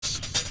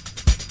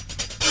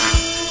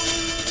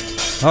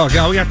Oh,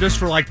 God, we got this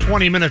for like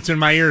 20 minutes in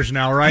my ears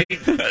now, right?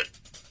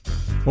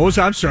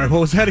 I'm sorry, what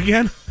was that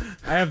again?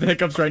 I have the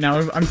hiccups right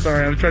now. I'm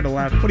sorry, I'm trying to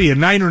laugh. What are you,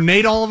 9 or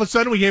Nate all of a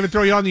sudden? We can't even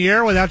throw you on the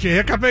air without you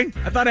hiccuping?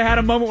 I thought I had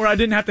a moment where I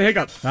didn't have to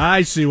hiccup.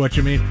 I see what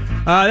you mean.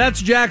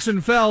 That's Jackson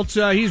Feltz.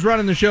 He's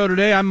running the show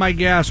today. I'm Mike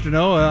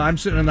Gastineau. I'm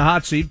sitting in the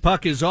hot seat.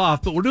 Puck is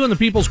off, but we're doing the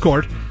People's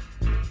Court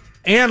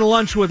and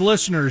lunch with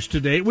listeners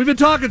today. We've been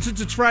talking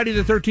since it's Friday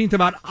the 13th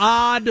about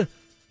odd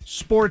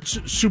sports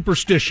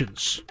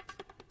superstitions.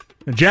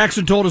 And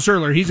Jackson told us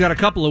earlier he's got a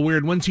couple of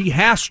weird ones. He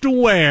has to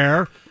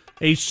wear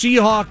a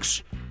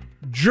Seahawks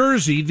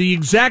jersey, the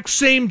exact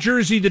same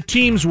jersey the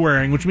team's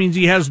wearing, which means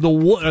he has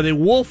are they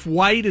wolf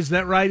white? Is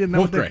that right?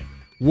 Wolf gray.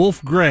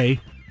 Wolf gray.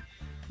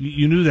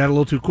 You knew that a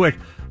little too quick.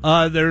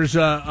 There's 2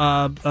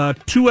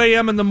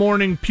 a.m. in the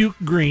morning puke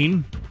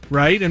green,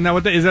 right? And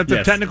is that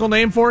the technical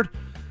name for it?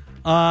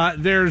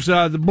 There's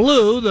the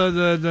blue,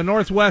 the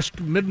Northwest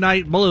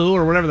Midnight Blue,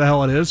 or whatever the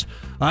hell it is.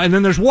 And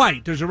then there's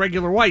white. There's a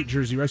regular white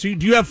jersey, right? So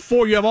you have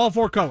four. You have all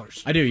four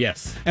colors. I do,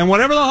 yes. And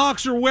whatever the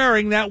Hawks are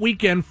wearing that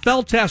weekend,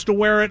 Feltz has to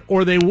wear it,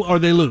 or they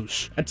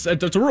lose. That's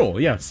a rule,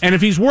 yes. And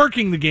if he's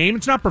working the game,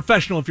 it's not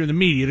professional if you're the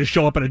media to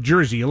show up in a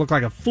jersey. You look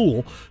like a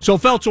fool. So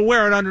Feltz will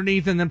wear it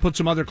underneath and then put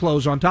some other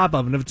clothes on top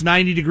of it. And if it's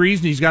 90 degrees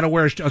and he's got to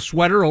wear a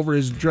sweater over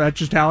his dress, that's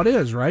just how it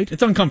is, right?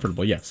 It's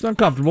uncomfortable, yes. It's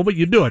uncomfortable, but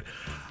you do it.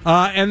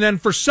 And then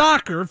for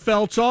soccer,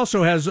 Feltz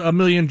also has a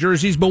million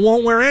jerseys, but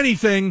won't wear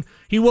anything.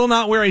 He will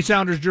not wear a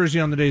Sounders jersey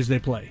on the days they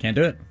play. Can't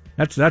do it.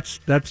 That's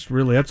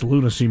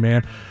lunacy,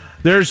 man.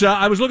 There's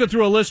I was looking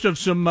through a list of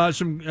some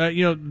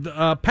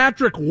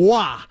Patrick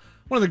Waugh,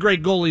 one of the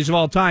great goalies of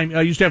all time,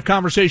 used to have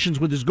conversations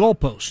with his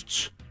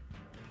goalposts.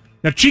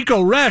 Now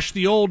Chico Resch,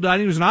 the old I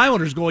think he was an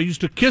Islanders goalie, used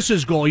to kiss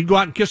his goal. He'd go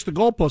out and kiss the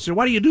goalpost. Say,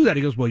 why do you do that?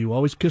 He goes, well, you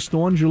always kiss the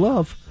ones you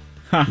love.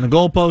 And the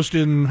goalpost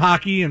in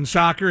hockey and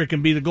soccer, it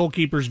can be the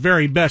goalkeeper's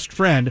very best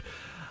friend.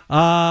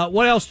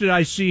 What else did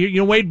I see?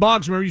 Wade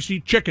Boggs, used to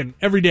eat chicken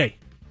every day.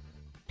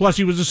 Plus,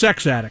 he was a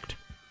sex addict.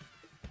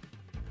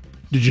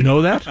 Did you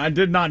know that? I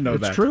did not know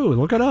that. It's true.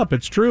 Look it up.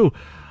 It's true.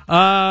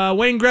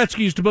 Wayne Gretzky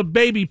used to put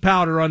baby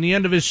powder on the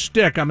end of his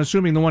stick. I'm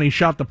assuming the one he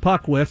shot the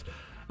puck with.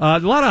 A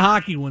lot of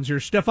hockey ones here.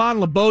 Stéphane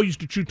Lebeau used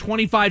to chew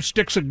 25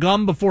 sticks of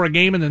gum before a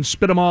game and then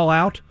spit them all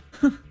out.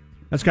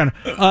 That's kind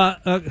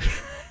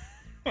of...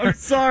 I'm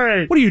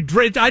sorry. What are you?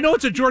 I know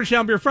it's a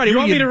Georgetown Beer Friday. You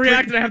want me to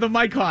react and have the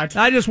mic hot?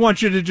 I just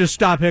want you to just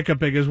stop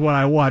hiccuping is what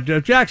I want.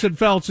 Jackson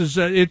Feltz is,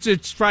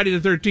 it's Friday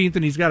the 13th,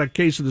 and he's got a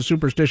case of the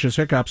superstitious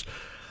hiccups.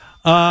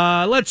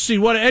 Let's see.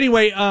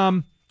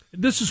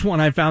 This is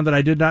one I found that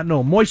I did not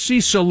know. Moisés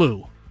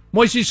Salou.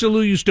 Moisés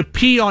Salou used to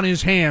pee on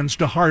his hands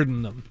to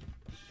harden them.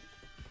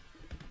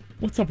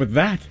 What's up with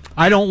that?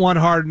 I don't want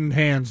hardened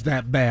hands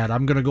that bad.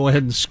 I'm going to go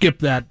ahead and skip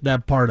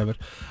that part of it.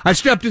 I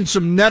stepped in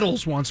some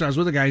nettles once. I was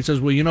with a guy. He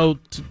says, well,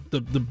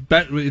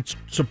 it's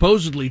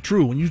supposedly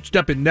true. When you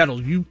step in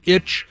nettles, you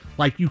itch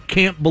like you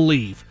can't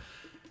believe.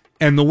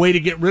 And the way to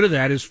get rid of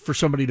that is for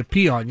somebody to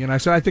pee on you. And I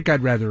said, I think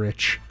I'd rather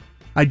itch.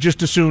 I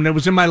just assumed it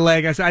was in my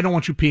leg. I said, I don't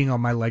want you peeing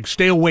on my leg.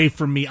 Stay away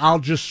from me. I'll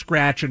just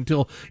scratch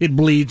until it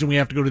bleeds and we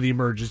have to go to the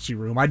emergency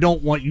room. I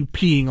don't want you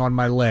peeing on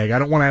my leg. I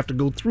don't want to have to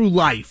go through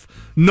life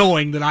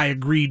knowing that I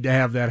agreed to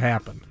have that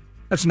happen.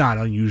 That's not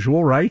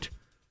unusual, right?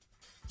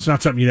 It's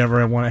not something you'd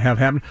ever want to have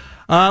happen.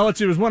 Let's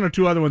see. There's one or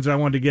two other ones I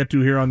wanted to get to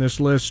here on this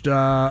list.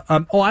 I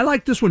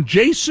like this one.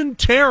 Jason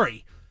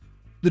Terry,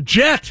 the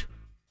Jet.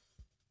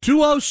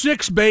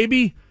 206,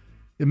 baby.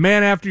 The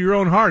man after your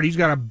own heart. He's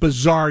got a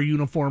bizarre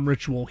uniform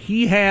ritual.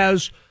 He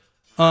has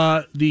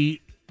the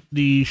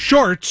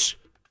shorts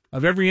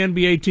of every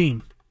NBA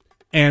team.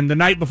 And the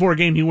night before a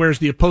game, he wears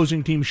the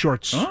opposing team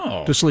shorts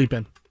to sleep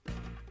in.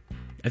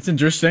 That's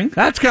interesting.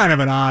 That's kind of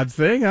an odd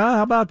thing.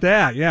 How about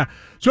that? Yeah.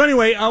 So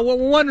anyway, what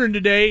we're wondering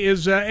today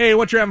is, A,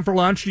 what you're having for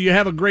lunch? Do you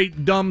have a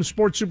great, dumb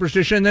sports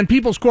superstition? And then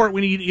People's Court,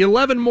 we need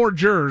 11 more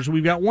jurors.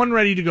 We've got one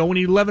ready to go. We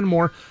need 11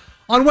 more.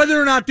 On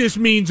whether or not this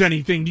means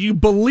anything. Do you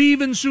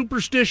believe in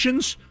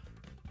superstitions?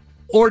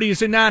 Or do you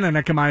say,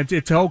 no, come on,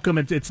 it's hokum,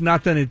 it's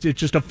nothing, it's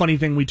just a funny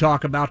thing we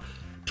talk about.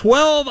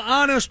 12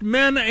 honest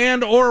men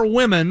and or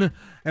women,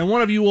 and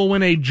one of you will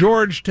win a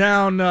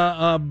Georgetown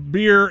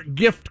beer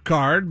gift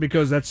card,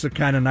 because that's the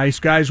kind of nice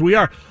guys we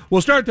are.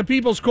 We'll start the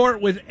People's Court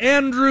with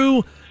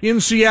Andrew in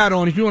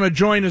Seattle, and if you want to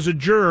join as a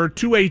juror,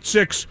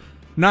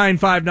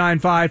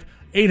 286-9595,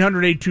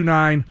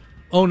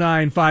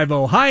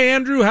 800-829-0950. Hi,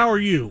 Andrew, how are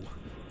you?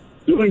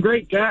 Doing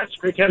great, guys.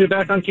 Great to have you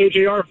back on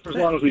KJR for as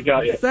long as we've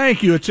got you.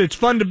 Thank you. It's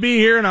fun to be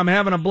here, and I'm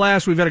having a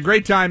blast. We've had a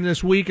great time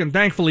this week, and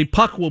thankfully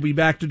Puck will be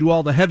back to do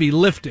all the heavy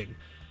lifting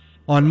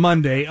on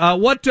Monday.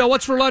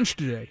 What's for lunch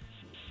today?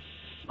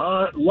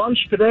 Lunch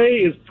today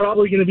is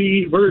probably going to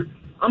be,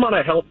 I'm on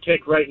a health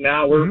kick right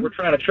now. We're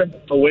trying to trim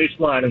the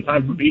waistline in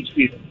time for beach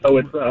season, so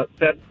it's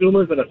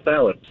Satsumas and a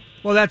salad.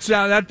 Well, that's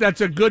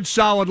a good,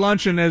 solid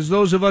lunch, and as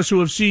those of us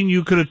who have seen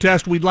you could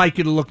attest, we'd like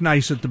you to look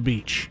nice at the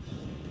beach.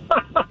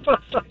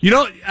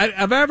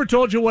 Have I ever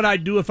told you what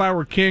I'd do if I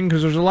were king?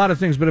 Because there's a lot of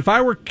things, but if I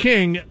were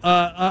king,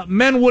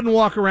 men wouldn't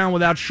walk around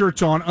without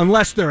shirts on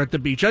unless they're at the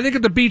beach. I think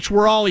at the beach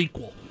we're all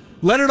equal.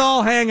 Let it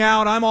all hang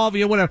out. I'm all,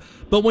 whatever.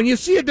 But when you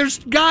see it, there's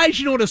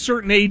guys, at a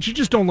certain age, you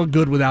just don't look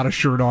good without a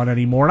shirt on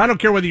anymore. And I don't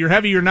care whether you're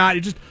heavy or not.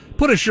 You just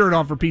put a shirt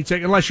on for Pete's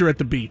sake, unless you're at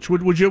the beach.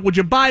 Would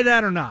you buy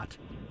that or not?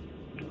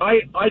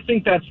 I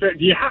think that's fair.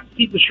 Do you have to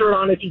keep the shirt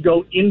on if you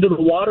go into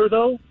the water,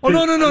 though? Oh,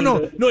 no.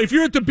 No, if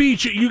you're at the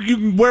beach, you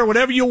can wear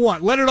whatever you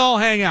want. Let it all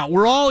hang out.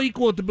 We're all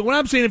equal at the beach. What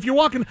I'm saying, if you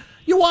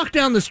walk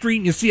down the street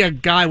and you see a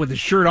guy with his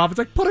shirt off, it's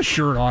like, put a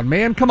shirt on,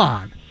 man. Come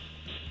on.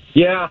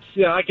 Yeah,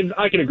 I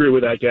can agree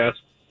with that, Gas.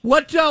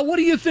 What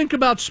do you think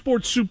about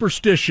sports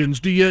superstitions?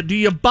 Do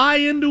you buy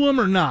into them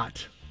or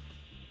not?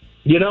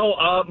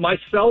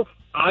 Myself,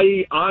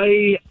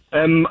 I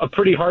am a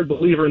pretty hard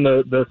believer in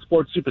the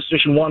sports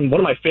superstition one. One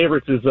of my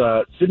favorites is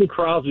Sidney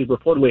Crosby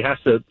reportedly has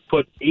to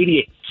put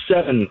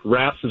 87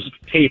 wraps of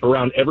tape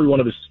around every one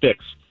of his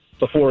sticks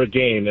before a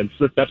game, and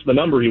that's the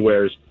number he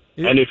wears.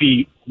 And if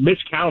he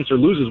miscounts or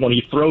loses one,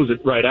 he throws it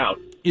right out.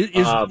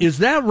 Is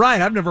that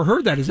right? I've never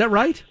heard that. Is that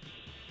right?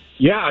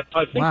 Yeah,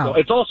 I think so.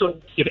 It's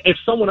also, if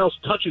someone else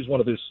touches one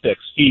of his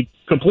sticks, he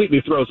completely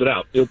throws it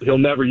out. He'll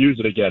never use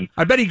it again.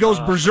 I bet he goes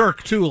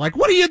berserk, too. Like,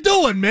 what are you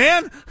doing,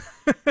 man?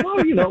 Well,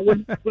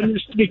 when you're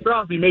Sidney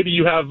Crosby, maybe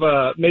you have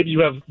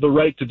the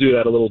right to do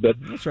that a little bit.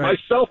 That's right.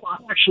 Myself,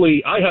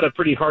 I had a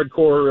pretty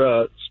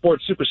hardcore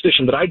sports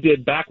superstition that I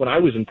did back when I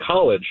was in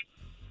college.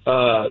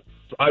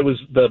 I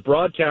was the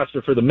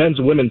broadcaster for the men's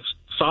and women's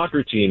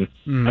soccer team,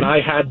 and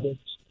I had this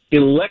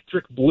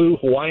electric blue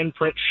Hawaiian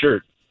print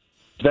shirt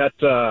that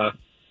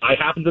I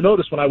happened to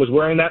notice when I was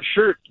wearing that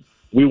shirt.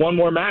 We won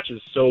more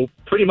matches. So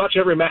pretty much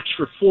every match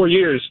for 4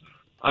 years,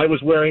 I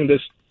was wearing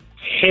this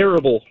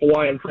terrible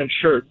Hawaiian print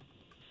shirt,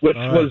 which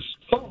was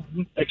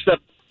fun,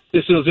 except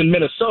this was in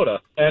Minnesota.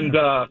 And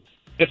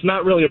it's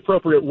not really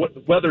appropriate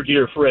weather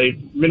gear for a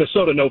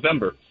Minnesota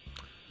November.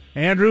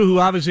 Andrew, who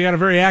obviously had a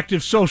very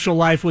active social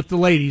life with the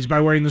ladies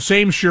by wearing the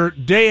same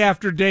shirt day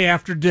after day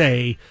after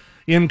day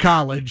in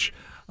college,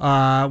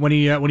 when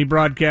he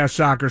broadcast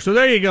soccer. So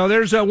there you go.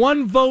 There's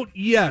one vote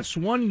yes.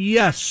 One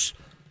yes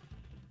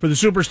for the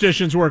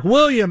superstitions work.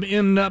 William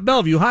in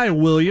Bellevue. Hi,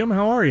 William.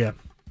 How are you?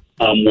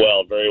 I'm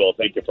well, very well.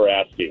 Thank you for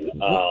asking.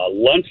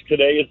 Lunch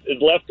today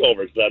is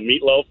leftovers.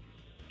 Meatloaf,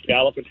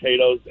 scalloped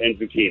potatoes, and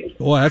zucchini.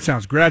 Boy, that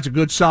sounds great. That's a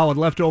good, solid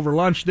leftover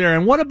lunch there.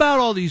 And what about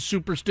all these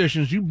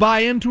superstitions? You buy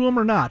into them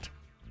or not?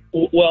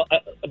 Well,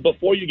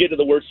 before you get to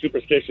the word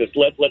superstitious,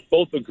 let's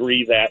both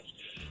agree that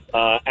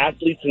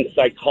athletes in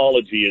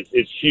psychology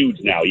is huge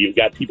now. You've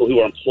got people who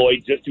are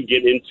employed just to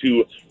get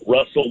into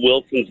Russell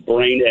Wilson's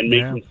brain and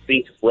make him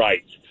think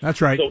right.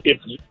 That's right. So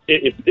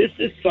if this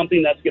is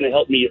something that's going to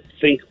help me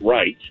think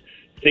right,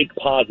 think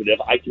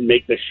positive, I can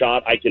make the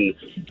shot, I can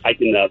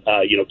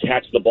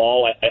catch the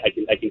ball, I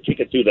can kick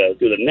it through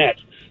the net,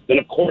 then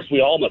of course we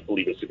all must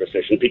believe in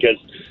superstition, because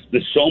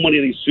there's so many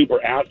of these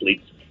super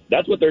athletes.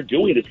 That's what they're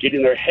doing, is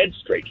getting their head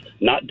straight,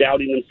 not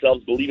doubting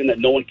themselves, believing that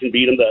no one can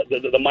beat them.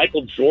 The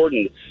Michael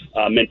Jordan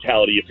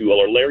mentality, if you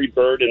will, or Larry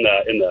Bird in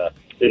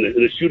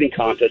the shooting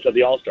contest of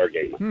the All-Star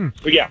game.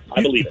 So yeah,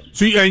 I believe it.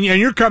 So and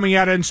you're coming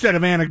at it, instead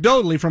of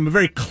anecdotally, from a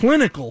very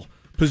clinical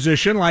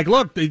position. Like,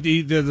 look, they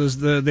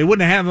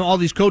wouldn't have all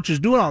these coaches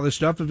doing all this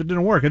stuff if it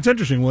didn't work. It's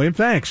interesting, William.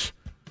 Thanks.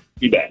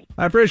 You bet.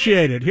 I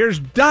appreciate it. Here's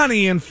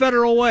Donnie in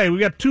Federal Way. We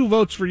got 2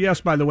 votes for yes,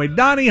 by the way.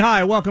 Donnie,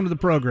 hi. Welcome to the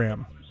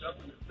program.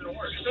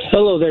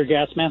 Hello there,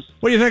 Gasman.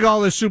 What do you think of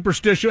all this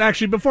superstition?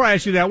 Actually, before I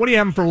ask you that, what are you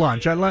having for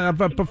lunch?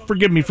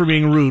 Forgive me for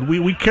being rude.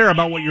 We care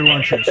about what your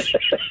lunch is.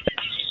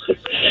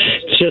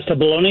 It's just a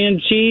bologna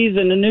and cheese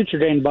and a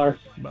Nutri-Grain bar.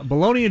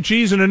 Bologna and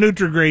cheese and a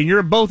Nutri-Grain. You're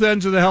at both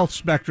ends of the health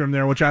spectrum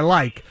there, which I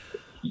like.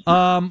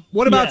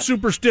 What about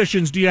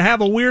superstitions? Do you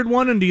have a weird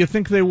one, and do you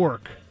think they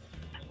work?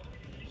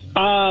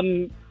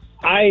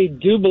 I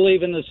do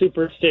believe in the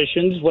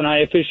superstitions. When I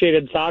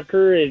officiated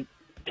soccer, it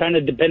kind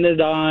of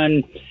depended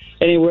on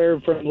anywhere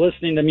from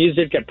listening to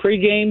music at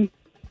pregame,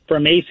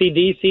 from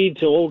AC/DC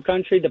to Old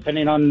Country,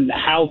 depending on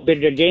how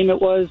big a game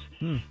it was.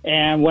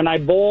 And when I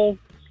bowl,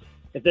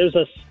 if there's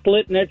a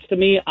split next to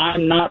me,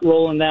 I'm not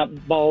rolling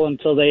that ball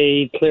until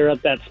they clear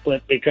up that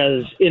split,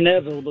 because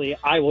inevitably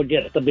I will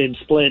get the big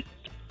split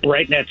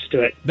right next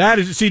to it.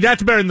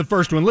 That's better than the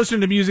first one.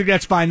 Listening to music,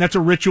 that's fine. That's a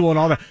ritual and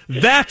all that.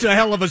 That's a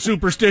hell of a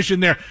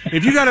superstition there.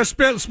 If you got a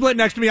split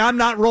next to me, I'm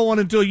not rolling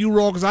until you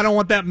roll, because I don't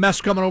want that mess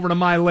coming over to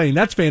my lane.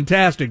 That's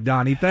fantastic,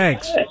 Donnie.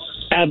 Thanks.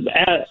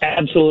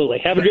 Absolutely.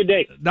 Have a good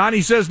day. Donnie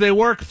says they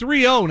work.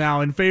 3-0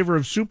 now in favor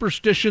of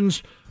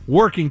superstitions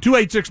working.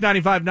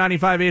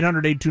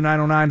 286-9595,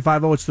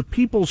 800-829-0950. It's the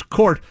People's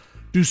Court.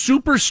 Do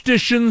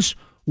superstitions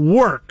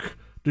work?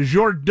 Does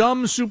your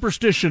dumb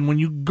superstition when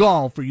you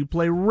golf or you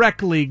play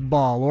rec league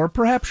ball, or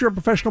perhaps you're a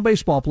professional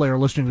baseball player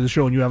listening to the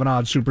show and you have an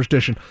odd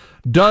superstition,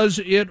 does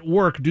it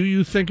work? Do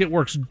you think it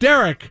works?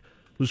 Derek,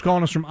 who's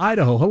calling us from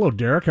Idaho. Hello,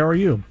 Derek. How are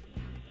you?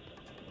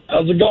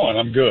 How's it going?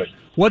 I'm good.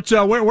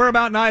 Where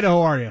about in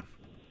Idaho are you?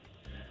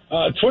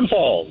 Twin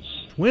Falls.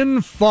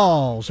 Twin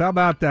Falls. How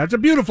about that? It's a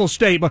beautiful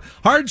state, but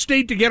hard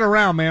state to get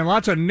around, man.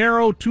 Lots of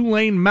narrow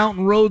 2-lane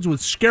mountain roads with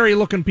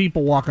scary-looking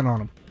people walking on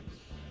them.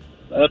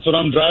 That's what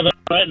I'm driving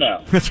right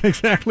now. That's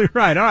exactly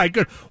right. All right,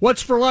 good.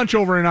 What's for lunch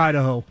over in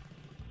Idaho?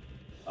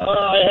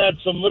 I had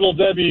some Little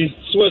Debbie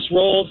Swiss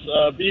rolls,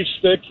 beef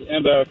stick,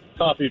 and a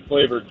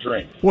coffee-flavored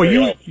drink.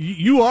 Well,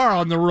 you are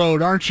on the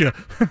road, aren't you?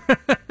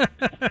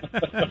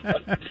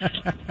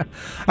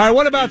 All right,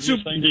 what about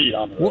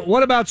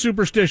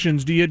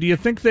superstitions? Do you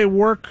think they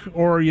work,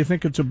 or you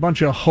think it's a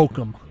bunch of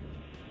hokum?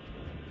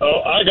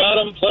 Oh, I got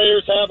them.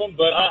 Players have them,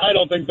 but I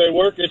don't think they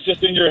work. It's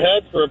just in your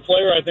head. For a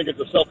player, I think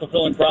it's a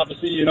self-fulfilling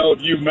prophecy. You know,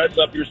 if you mess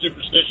up your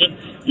superstition,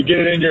 you get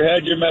it in your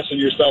head, you're messing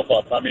yourself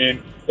up. I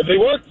mean, if they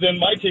worked, then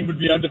my team would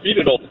be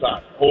undefeated all the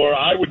time, or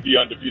I would be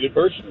undefeated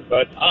personally.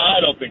 But I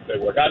don't think they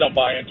work. I don't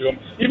buy into them,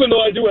 even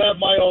though I do have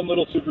my own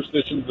little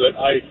superstitions that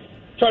I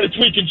try to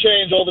tweak and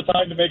change all the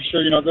time to make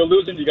sure, if they're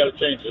losing, you got to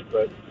change it.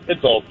 But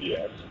it's all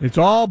BS. It's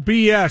all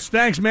BS.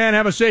 Thanks, man.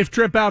 Have a safe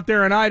trip out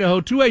there in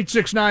Idaho.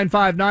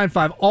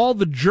 286-9595. All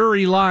the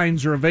jury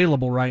lines are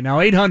available right now.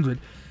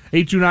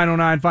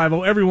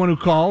 800-829-0950. Everyone who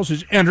calls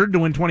is entered to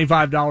win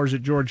 $25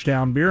 at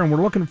Georgetown Beer, and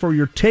we're looking for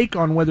your take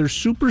on whether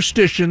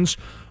superstitions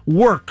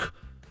work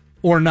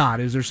or not.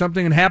 Is there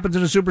something that happens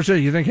in a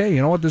superstition you think, hey,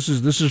 you know what, this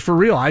is for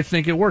real. I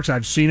think it works.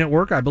 I've seen it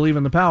work. I believe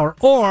in the power.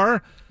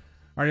 Or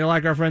are you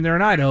like our friend there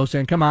in Idaho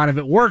saying, come on, if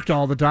it worked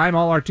all the time,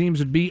 all our teams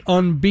would be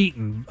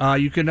unbeaten?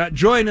 You can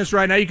join us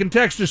right now. You can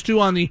text us, too,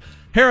 on the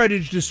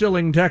Heritage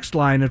Distilling text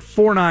line at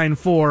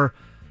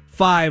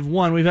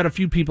 49451. We've had a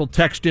few people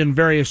text in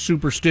various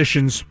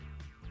superstitions.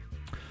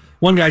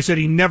 One guy said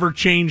he never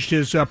changed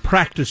his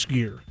practice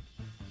gear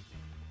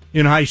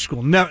in high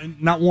school.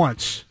 Not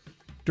once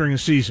during a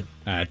season.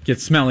 It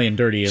gets smelly and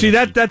dirty. See,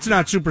 that's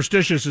not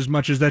superstitious as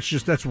much as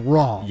that's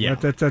wrong. Yeah.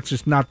 That's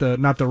just not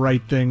the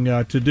right thing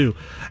to do.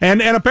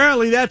 And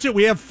apparently that's it.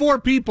 We have 4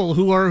 people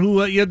who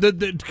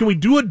can we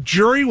do a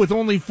jury with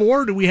only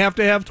 4? Or do we have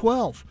to have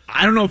 12?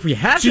 I don't know if we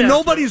have. See,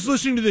 nobody's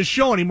listening to this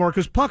show anymore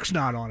because Puck's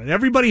not on it.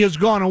 Everybody has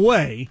gone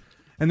away.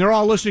 And they're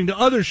all listening to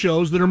other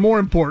shows that are more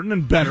important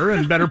and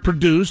better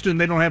produced, and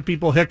they don't have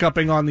people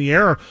hiccuping on the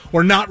air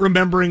or not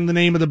remembering the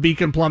name of the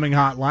Beacon Plumbing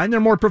Hotline.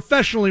 They're more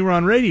professionally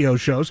run radio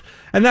shows,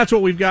 and that's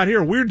what we've got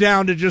here. We're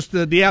down to just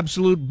the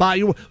absolute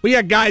body. We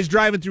got guys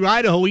driving through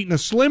Idaho eating a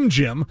Slim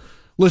Jim,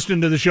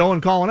 listening to the show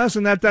and calling us,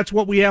 and that's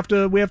what we have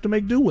to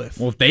make do with.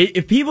 Well,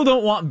 if people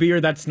don't want beer,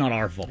 that's not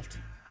our fault.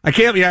 I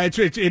can't. Yeah,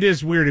 it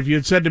is weird. If you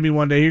had said to me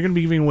one day, you're going to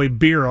be giving away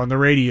beer on the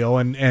radio,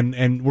 and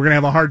we're going to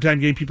have a hard time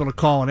getting people to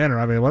call and enter.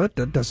 I mean, well,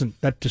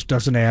 that just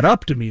doesn't add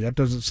up to me. That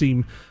doesn't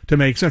seem to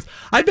make sense.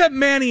 I bet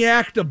Manny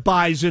Acta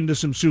buys into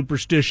some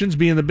superstitions,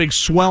 being the big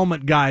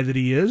swellment guy that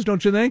he is.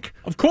 Don't you think?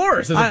 Of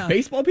course, as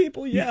baseball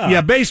people, yeah.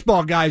 Yeah,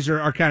 baseball guys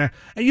are kind of.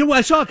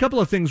 I saw a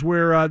couple of things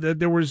where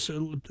there was,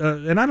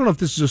 and I don't know if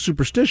this is a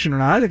superstition or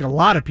not. I think a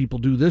lot of people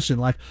do this in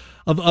life,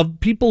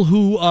 of people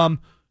who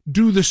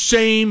do the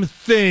same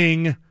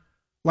thing.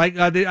 Like,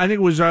 I think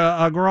it was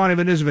Goran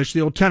Ivanisevic,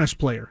 the old tennis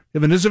player.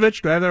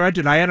 Ivanisevic, do I have that right?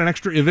 Did I add an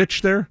extra Ivich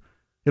there?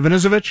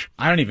 Ivanisevic?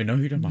 I don't even know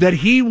who you're talking about. That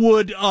he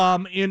would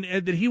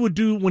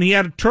do when he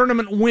had a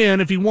tournament win,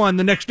 if he won,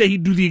 the next day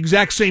he'd do the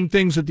exact same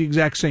things at the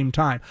exact same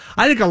time.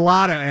 I think a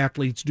lot of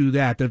athletes do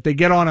that if they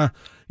get on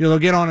they'll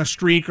get on a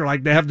streak, or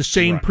like they have the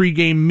same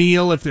pregame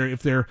meal if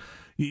they're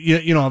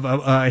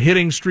a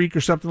hitting streak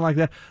or something like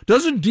that.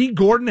 Doesn't D.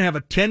 Gordon have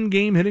a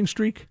 10-game hitting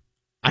streak?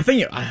 I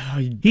think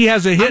he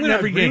has a hit in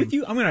every game.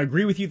 I'm going to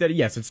agree with you that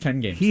yes, it's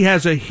 10 games. He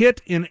has a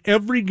hit in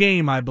every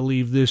game, I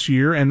believe, this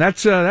year, and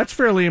that's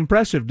fairly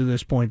impressive to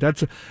this point.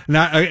 That's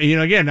not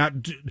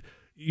that's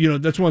one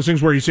of those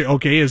things where you say,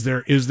 okay, is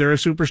there a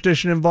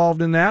superstition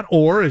involved in that,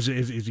 or is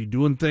he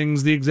doing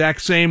things the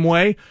exact same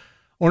way,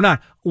 or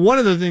not? One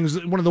of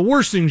the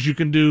worst things you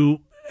can do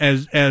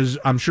as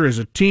I'm sure as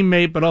a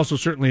teammate, but also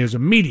certainly as a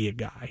media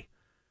guy,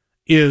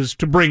 is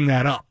to bring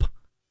that up.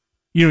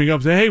 You go up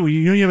and say, hey, well,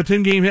 you have a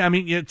 10-game hit. I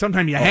mean,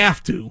 sometimes you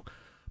have to,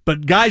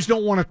 but guys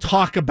don't want to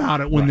talk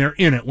about it when they're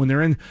in it. When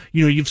they're in,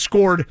 you've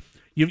scored,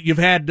 you've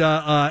had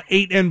 8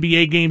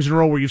 NBA games in a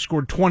row where you've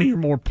scored 20 or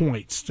more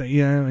points,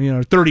 30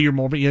 or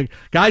more. But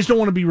guys don't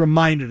want to be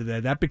reminded of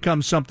that. That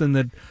becomes something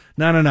that,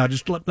 no,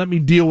 just let me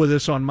deal with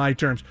this on my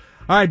terms.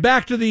 All right,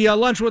 back to the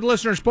Lunch with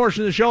Listeners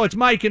portion of the show. It's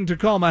Mike in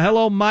Tacoma.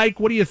 Hello, Mike.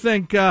 What do you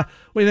think? What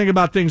do you think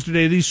about things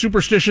today? These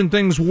superstition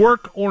things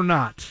work or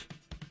not?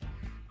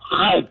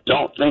 I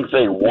don't think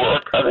they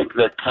work. I think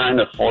they're kind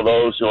of for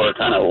those who are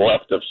kind of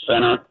left of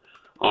center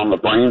on the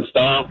brain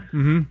style.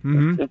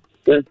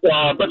 It's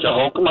a bunch of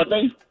hokum, I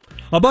think.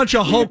 A bunch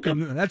of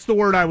hokum. That's the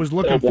word I was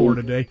looking for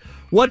today.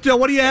 What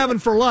are you having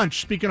for lunch?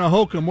 Speaking of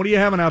hokum, what are you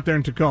having out there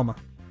in Tacoma?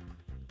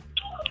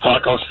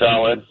 Taco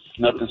salad.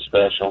 Nothing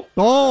special.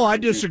 Oh, I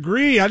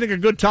disagree. I think a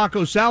good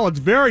taco salad's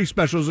very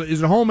special.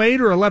 Is it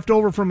homemade or a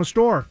leftover from a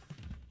store?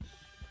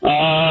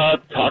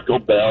 Taco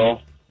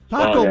Bell.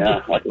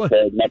 Like I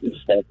said, nothing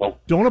special.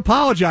 Don't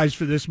apologize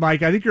for this,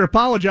 Mike. I think you're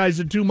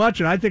apologizing too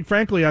much, and I think,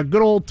 frankly, a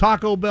good old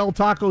Taco Bell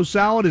taco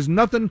salad is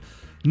nothing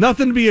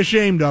to be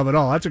ashamed of at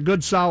all. That's a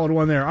good, solid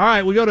one there. All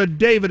right, we go to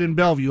David in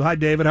Bellevue. Hi,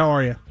 David. How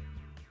are you?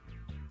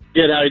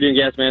 Good. How are you doing,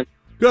 Gas Man?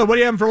 Good. What are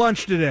you having for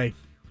lunch today?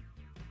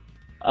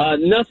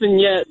 Nothing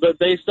yet, but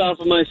based off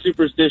of my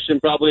superstition,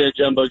 probably a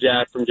Jumbo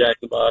Jack from Jack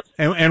in the Box.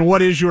 And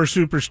what is your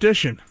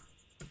superstition?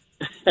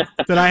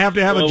 That I have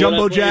to have a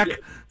jumbo jack?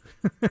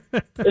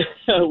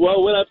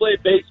 Well, when I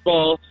played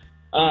baseball,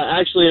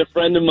 actually a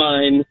friend of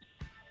mine,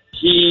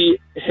 he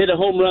hit a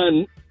home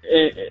run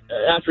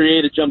after he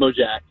ate a jumbo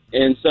jack.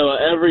 And so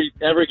every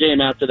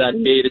game after that,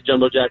 he ate a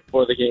jumbo jack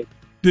before the game.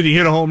 Did he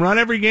hit a home run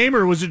every game,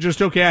 or was it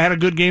just, okay, I had a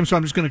good game, so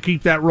I'm just going to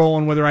keep that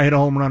rolling whether I hit a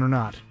home run or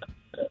not?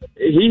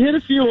 He hit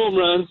a few home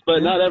runs,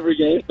 but not every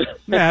game.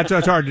 Yeah,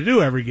 that's hard to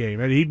do every game.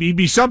 It'd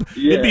be something.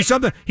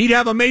 He'd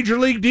have a major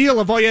league deal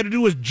if all you had to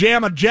do was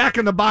jam a jack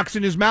in the box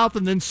in his mouth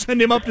and then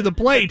send him up to the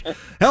plate.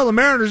 Hell, the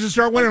Mariners would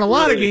start winning a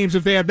lot of games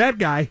if they had that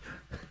guy.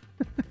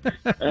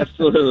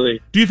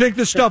 Absolutely. Do you think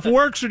this stuff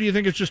works, or do you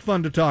think it's just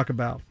fun to talk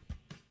about?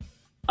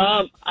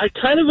 I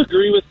kind of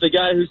agree with the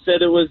guy who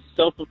said it was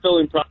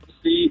self-fulfilling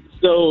prophecy.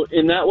 So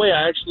in that way,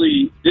 I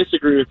actually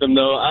disagree with him,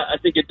 though. I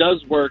think it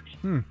does work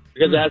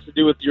because it has to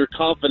do with your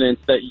confidence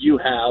that you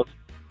have.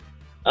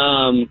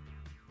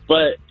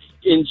 But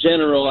in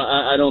general,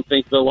 I don't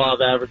think the law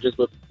of averages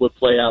would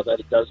play out that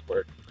it does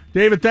work.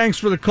 David, thanks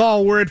for the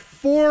call. We're at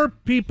 4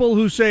 people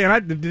who say,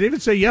 and did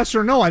David say yes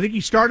or no? I think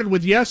he started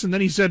with yes, and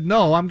then he said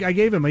no. I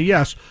gave him a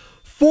yes.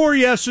 4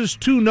 yeses,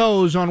 2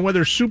 nos on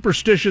whether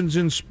superstitions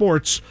in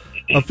sports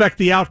affect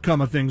the outcome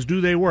of things.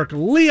 Do they work?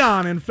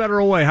 Leon in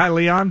Federal Way. Hi,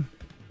 Leon.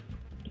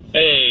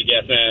 Hey,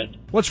 yes, man.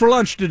 What's for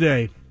lunch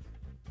today?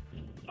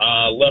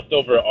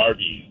 Leftover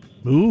Arby's.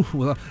 Ooh,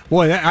 well,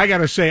 boy, I got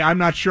to say, I'm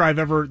not sure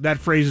that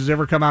phrase has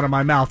ever come out of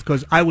my mouth,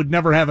 because I would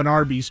never have an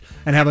Arby's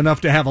and have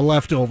enough to have a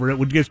leftover. It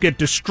would just get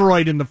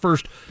destroyed in the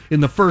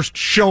first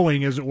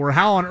showing, as it were.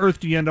 How on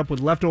earth do you end up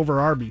with leftover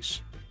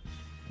Arby's?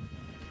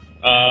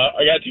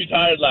 I got too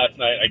tired last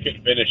night. I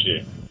couldn't finish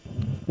it.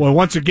 Well,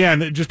 once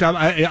again,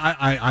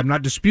 I'm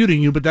not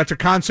disputing you, but that's a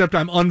concept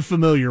I'm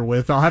unfamiliar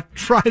with. I'll have to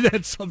try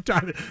that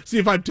sometime, see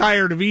if I'm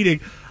tired of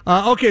eating.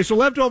 Okay, so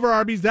leftover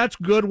Arby's, that's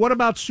good. What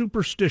about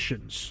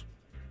superstitions?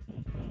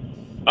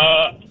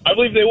 I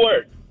believe they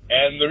work.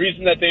 And the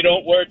reason that they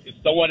don't work is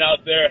someone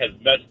out there has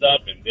messed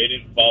up and they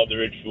didn't follow the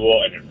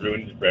ritual, and it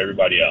ruined it for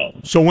everybody else.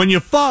 So when you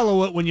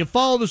follow it, when you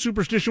follow the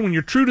superstition, when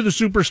you're true to the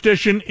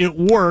superstition, it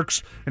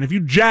works. And if you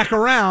jack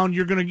around,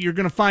 you're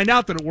gonna find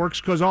out that it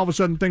works, because all of a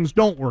sudden things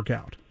don't work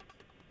out.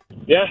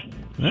 Yeah,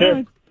 sure.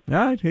 All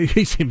right.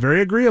 He seemed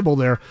very agreeable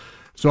there.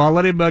 So I'll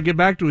let him get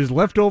back to his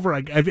leftover.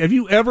 Have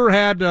you ever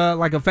had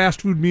like a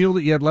fast food meal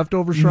that you had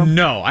leftovers from?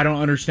 No, I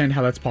don't understand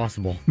how that's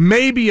possible.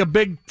 Maybe a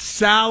big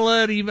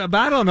salad, even, but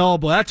I don't know.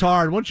 But that's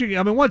hard. Once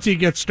you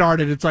get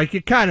started, it's like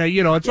you kind of,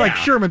 it's like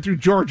Sherman through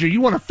Georgia.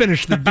 You want to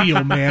finish the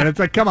deal, man. It's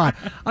like, come on,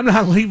 I'm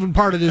not leaving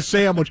part of this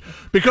sandwich,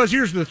 because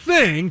here's the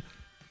thing.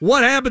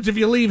 What happens if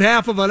you leave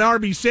half of an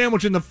Arby's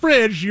sandwich in the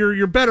fridge?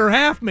 Your better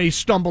half may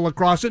stumble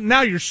across it, and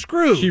now you're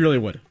screwed. She really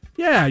would.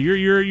 Yeah,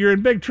 you're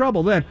in big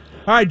trouble then.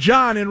 All right,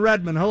 John in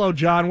Redmond. Hello,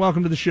 John.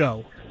 Welcome to the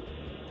show.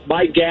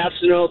 Mike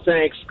Gastineau,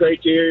 thanks.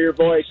 Great to hear your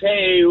voice.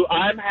 Hey,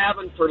 I'm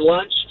having for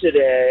lunch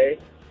today.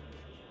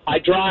 I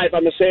drive.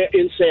 I'm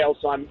in sales,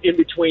 so I'm in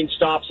between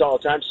stops all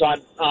the time. So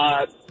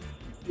I'm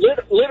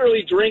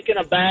literally drinking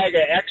a bag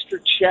of extra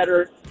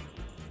cheddar.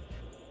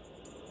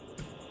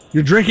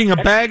 You're drinking a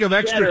bag of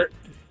extra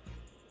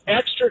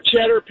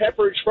cheddar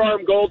Pepperidge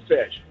Farm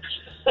goldfish.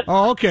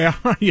 Oh, okay.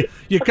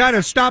 You kind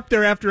of stopped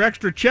there after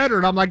extra cheddar,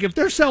 and I'm like, if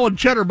they're selling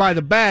cheddar by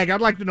the bag, I'd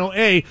like to know,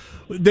 A,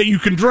 that you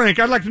can drink.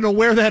 I'd like to know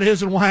where that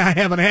is and why I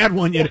haven't had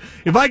one yet.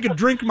 If I could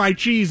drink my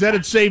cheese,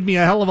 that'd save me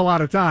a hell of a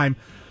lot of time.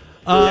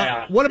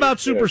 What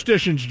about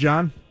superstitions,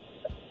 John?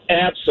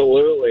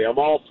 Absolutely. I'm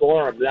all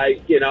for them.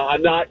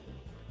 I'm not...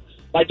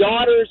 My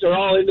daughters are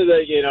all into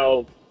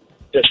the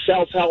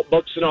self-help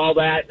books and all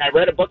that. And I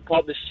read a book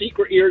called The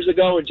Secret years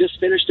ago, and just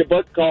finished a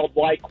book called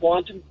Why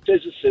Quantum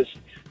Physicists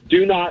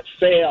Do Not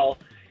Fail.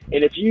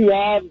 And if you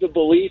have the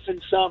belief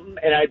in something,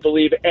 and I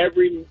believe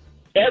every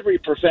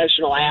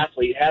professional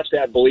athlete has to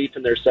have belief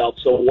in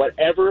themselves, so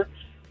whatever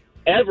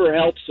ever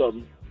helps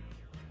them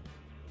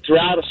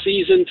throughout a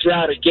season,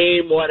 throughout a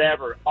game,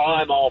 whatever,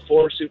 I'm all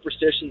for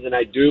superstitions, and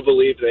I do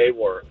believe they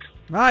work.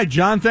 All right,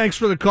 John, thanks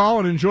for the call,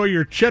 and enjoy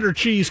your cheddar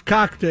cheese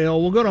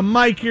cocktail. We'll go to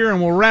Mike here,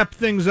 and we'll wrap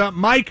things up.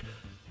 Mike,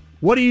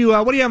 what are you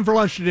having for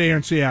lunch today here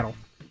in Seattle?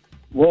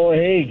 Well,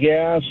 hey,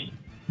 Gas.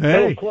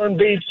 Hey.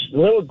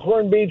 Little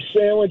corned beef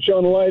sandwich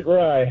on light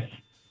rye.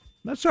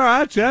 That's all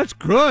right. That's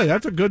good.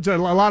 That's a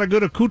lot of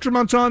good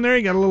accoutrements on there.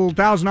 You got a little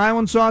Thousand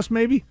Island sauce,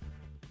 maybe?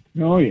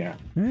 Oh, yeah.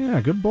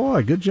 Yeah, good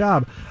boy. Good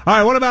job. All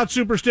right, what about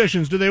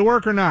superstitions? Do they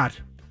work or not?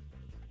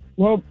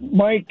 Well,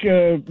 Mike,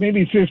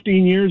 maybe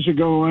 15 years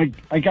ago,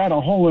 I got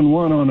a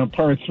hole-in-one on a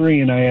par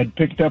 3, and I had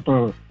picked up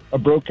a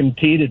broken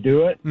tee to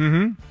do it.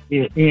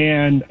 Mm-hmm.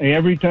 And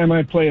every time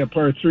I play a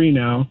par 3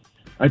 now,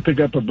 I pick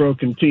up a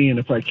broken tee, and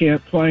if I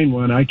can't find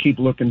one, I keep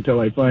looking until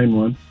I find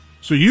one.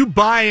 So you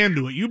buy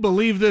into it. You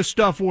believe this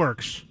stuff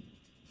works.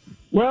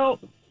 Well,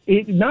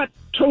 not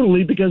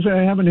totally, because I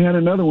haven't had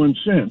another one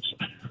since.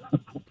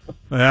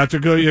 That's a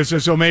good.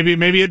 So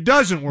maybe it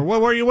doesn't work.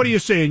 What are you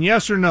saying?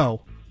 Yes or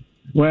no?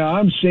 Well,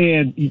 I'm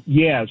saying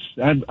yes.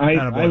 I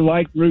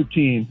like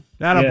routine.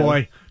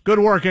 Attaboy. Good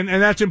work, and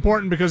that's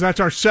important because that's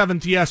our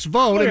 7th yes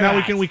vote, and now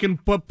we can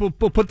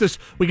put this.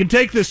 We can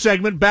take this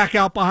segment back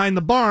out behind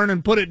the barn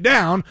and put it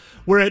down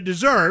where it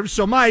deserves.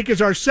 So Mike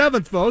is our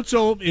 7th vote.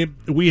 So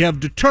we have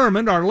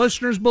determined, our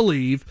listeners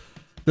believe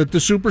that the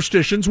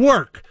superstitions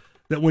work.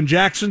 That when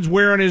Jackson's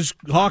wearing his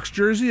Hawks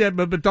jersey,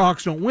 but the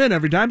Hawks don't win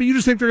every time, but you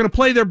just think they're going to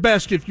play their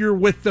best if you're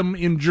with them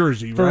in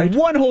Jersey, right? For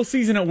one whole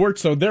season it worked,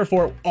 so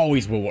therefore it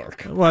always will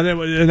work. Well,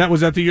 and that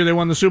was that the year they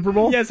won the Super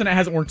Bowl? Yes, and it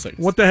hasn't worked since.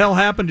 What the hell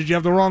happened? Did you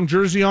have the wrong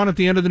jersey on at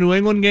the end of the New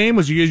England game?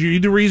 Was you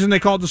the reason they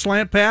called the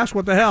slant pass?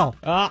 What the hell?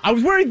 I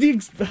was wearing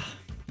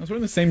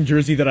the same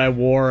jersey that I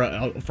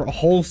wore for a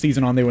whole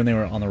season when they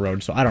were on the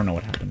road, so I don't know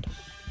what happened.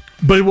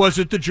 But was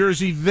it the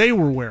jersey they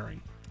were wearing?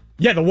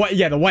 Yeah, the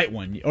white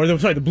one, or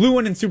the blue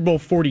one in Super Bowl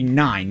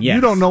 49. Yes,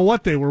 you don't know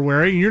what they were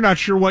wearing. You're not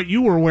sure what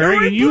you were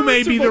wearing, and you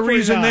may be the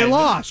reason they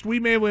lost. We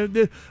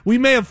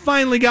may have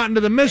finally gotten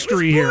to the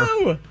mystery here.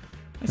 I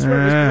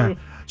swear it was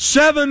blue.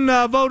 7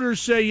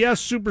 voters say yes,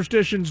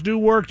 superstitions do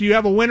work. Do you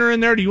have a winner in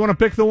there? Do you want to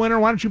pick the winner?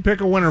 Why don't you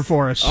pick a winner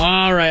for us?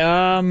 All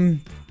right.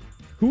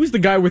 Who was the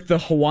guy with the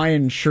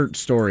Hawaiian shirt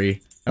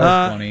story? That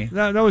was funny.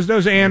 That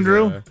was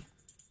Andrew.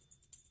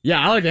 Yeah,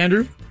 I like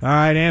Andrew. All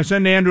right, and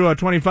send Andrew a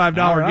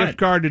 $25 gift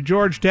card to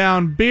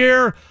Georgetown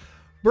Beer.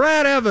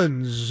 Brad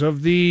Evans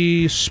of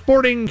the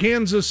Sporting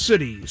Kansas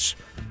Cities,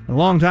 a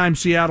longtime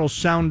Seattle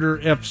Sounder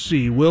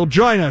FC, will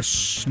join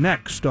us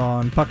next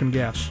on Puck and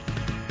Gas.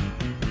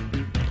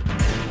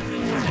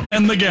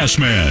 And the Gas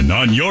Man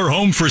on your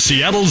home for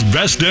Seattle's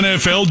best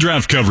NFL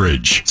draft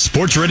coverage.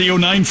 Sports Radio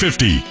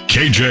 950,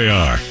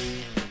 KJR.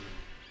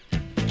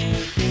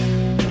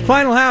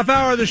 Final half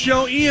hour of the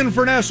show. Ian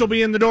Furness will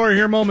be in the door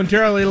here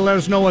momentarily to let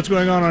us know what's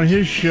going on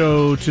his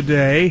show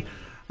today.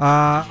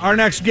 Our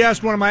next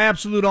guest, one of my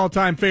absolute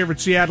all-time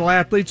favorite Seattle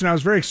athletes, and I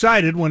was very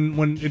excited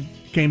when it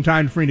came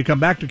time for me to come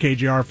back to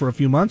KJR for a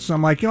few months.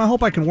 I'm like, I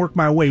hope I can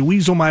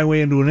weasel my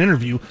way into an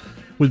interview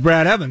with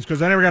Brad Evans,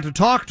 because I never got to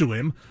talk to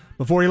him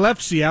before he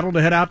left Seattle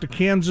to head out to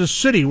Kansas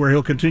City, where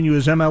he'll continue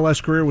his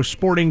MLS career with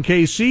Sporting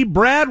KC.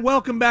 Brad,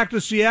 welcome back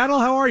to Seattle.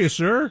 How are you,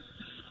 sir?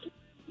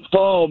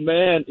 Oh,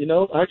 man,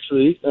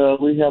 actually,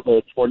 we have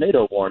a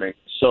tornado warning,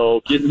 so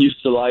getting used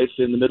to life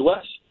in the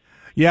Midwest.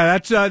 Yeah,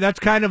 that's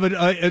kind of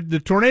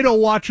the tornado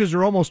watches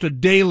are almost a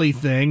daily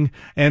thing,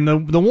 and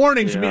the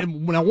warnings. Yeah.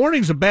 Now,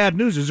 warnings of bad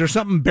news. Is there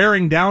something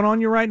bearing down on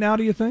you right now,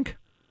 do you think?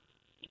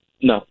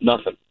 No,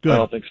 nothing. Good. I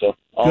don't think so.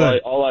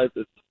 All I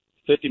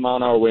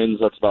 50-mile-an-hour winds,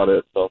 that's about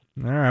it. So. All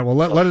right, well,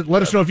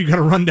 let us know if you got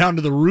to run down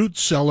to the root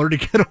cellar to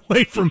get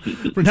away from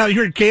now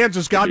you're in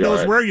Kansas. God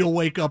knows where you'll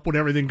wake up when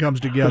everything comes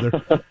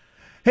together.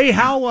 Hey,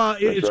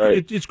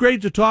 it's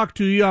great to talk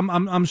to you.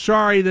 I'm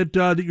sorry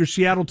that your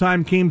Seattle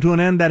time came to an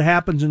end. That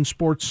happens in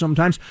sports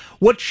sometimes.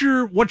 What's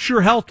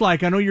your health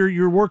like? I know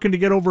you're working to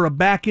get over a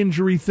back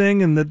injury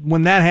thing, and that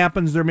when that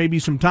happens, there may be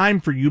some time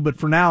for you. But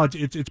for now,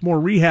 it's more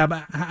rehab.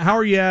 How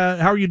are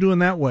you doing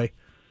that way?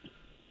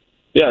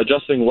 Yeah,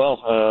 adjusting well.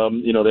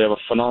 They have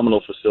a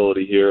phenomenal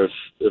facility here.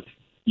 If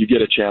you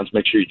get a chance,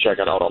 make sure you check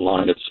it out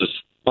online. It's just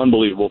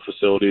unbelievable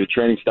facility. The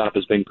training staff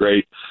has been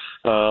great.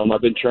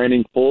 I've been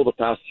training full the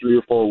past 3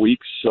 or 4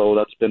 weeks, so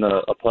that's been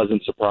a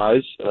pleasant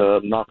surprise.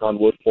 Knock on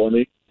wood for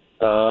me.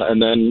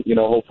 And then,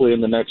 hopefully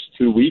in the next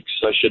 2 weeks,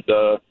 I should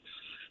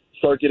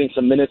start getting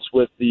some minutes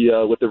with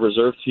the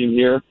reserve team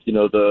here.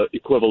 The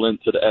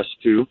equivalent to the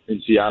S2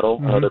 in Seattle.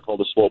 Mm-hmm. They're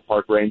called the Swope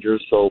Park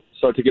Rangers. So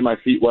start to get my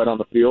feet wet on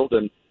the field,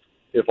 and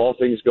if all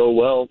things go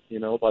well,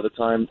 by the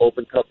time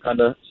Open Cup kind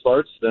of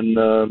starts, then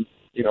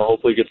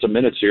hopefully get some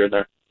minutes here and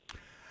there.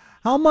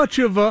 How much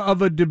of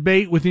a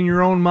debate within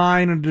your own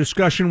mind and a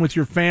discussion with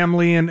your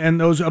family and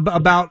those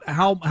about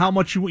how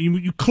much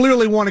you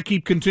clearly want to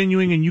keep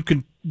continuing, and you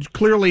can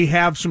clearly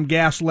have some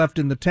gas left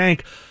in the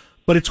tank,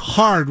 but it's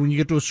hard when you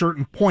get to a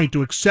certain point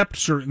to accept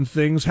certain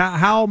things.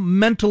 How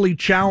mentally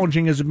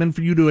challenging has it been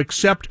for you to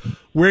accept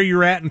where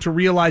you're at and to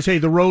realize, hey,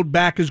 the road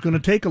back is going to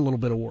take a little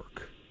bit of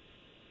work?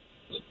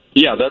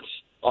 Yeah, that's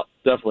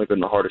definitely been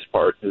the hardest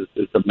part is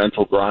the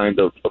mental grind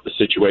of the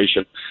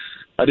situation.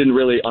 I didn't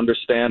really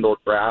understand or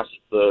grasp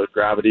the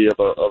gravity of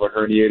a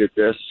herniated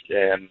disc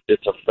and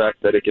its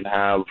effect that it can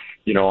have,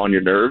 on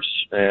your nerves.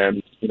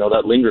 And,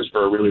 that lingers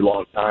for a really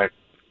long time.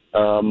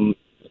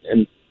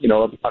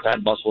 I've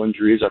had muscle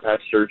injuries. I've had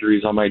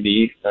surgeries on my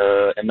knee.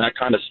 And that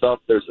kind of stuff,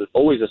 there's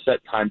always a set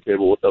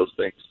timetable with those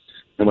things.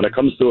 And when it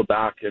comes to a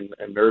back and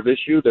nerve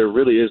issue, there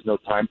really is no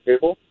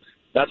timetable.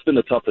 That's been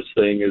the toughest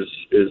thing is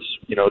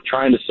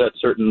trying to set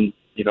certain,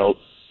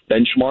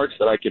 benchmarks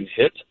that I can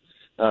hit.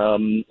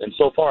 And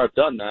so far I've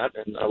done that,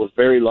 and I was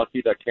very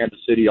lucky that Kansas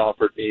City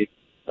offered me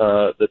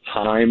the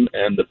time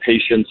and the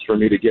patience for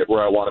me to get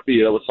where I want to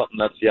be. That was something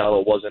that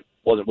Seattle wasn't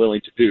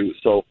willing to do.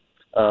 So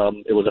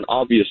it was an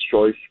obvious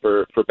choice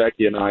for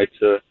Becky and I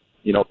to,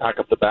 pack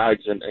up the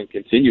bags and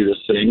continue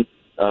this thing.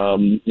 I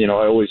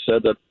always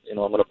said that, I'm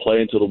going to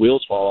play until the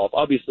wheels fall off.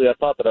 Obviously, I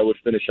thought that I would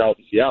finish out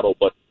in Seattle,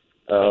 but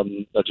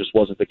that just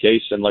wasn't the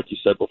case. And like you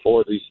said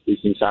before, these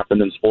things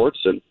happen in sports,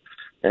 and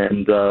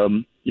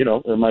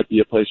there might be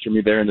a place for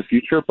me there in the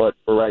future, but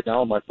for right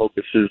now, my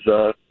focus is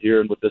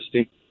here and with this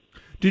team.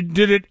 Did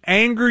it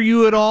anger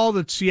you at all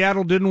that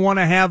Seattle didn't want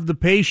to have the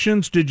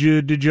patience? Did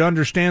you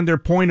understand their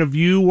point of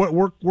view?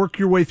 Work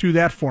your way through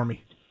that for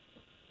me.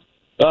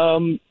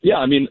 Yeah,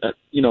 I mean,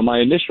 my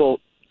initial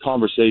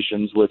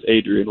conversations with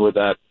Adrian were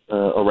that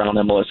around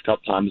MLS Cup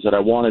times that I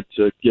wanted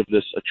to give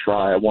this a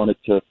try. I wanted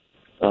to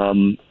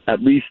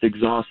at least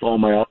exhaust all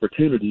my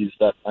opportunities,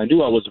 that I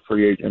knew I was a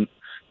free agent,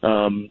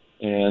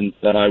 and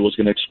that I was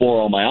going to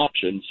explore all my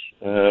options.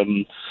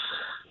 And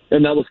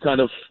that was kind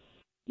of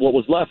what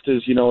was left,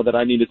 is, that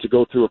I needed to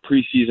go through a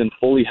preseason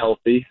fully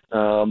healthy.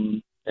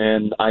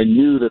 And I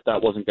knew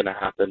that wasn't going to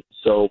happen.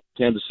 So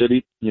Kansas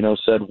City,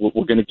 said,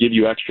 we're going to give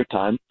you extra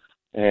time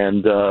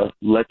and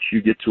let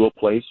you get to a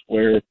place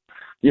where,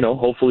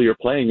 hopefully you're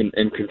playing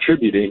and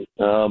contributing.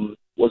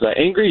 Was I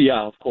angry?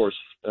 Yeah, of course.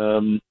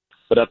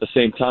 But at the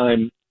same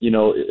time,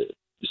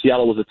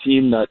 Seattle was a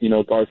team that,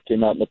 Garth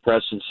came out in the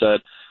press and said,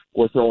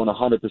 we're throwing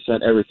 100%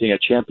 everything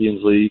at Champions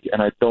League, and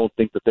I don't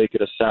think that they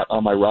could have sat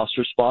on my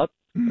roster spot.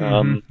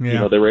 Yeah.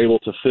 They were able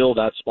to fill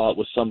that spot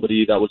with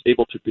somebody that was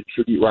able to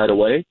contribute right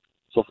away.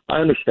 So I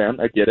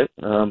understand, I get it,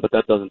 but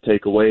that doesn't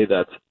take away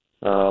that,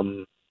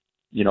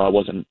 I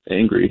wasn't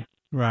angry.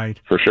 Right.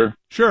 For sure.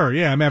 Sure,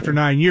 yeah. After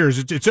 9 years,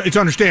 it's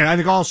understandable. I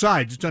think all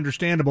sides, it's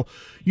understandable.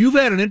 You've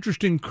had an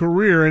interesting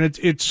career, and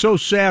it's so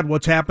sad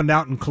what's happened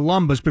out in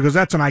Columbus, because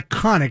that's an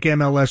iconic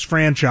MLS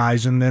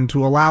franchise, and then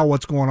to allow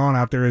what's going on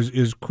out there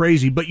is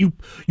crazy. But you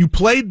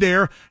played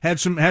there, had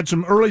some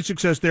early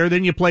success there,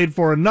 then you played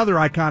for another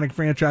iconic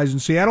franchise in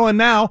Seattle, and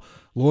now,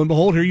 lo and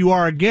behold, here you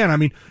are again. I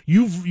mean,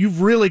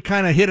 you've really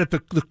kind of hit at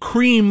the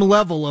cream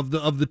level of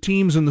the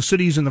teams and the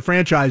cities and the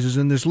franchises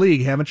in this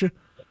league, haven't you?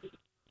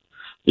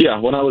 Yeah,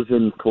 when I was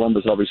in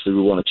Columbus, obviously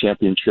we won a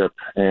championship,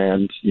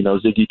 and,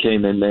 Ziggy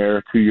came in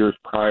there 2 years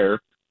prior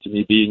to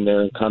me being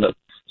there and kind of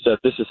said,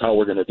 this is how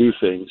we're going to do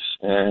things.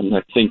 And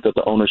I think that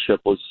the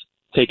ownership was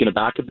taken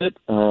aback a bit.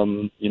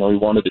 He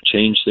wanted to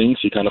change things.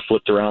 He kind of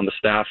flipped around the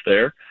staff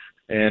there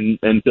and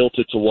built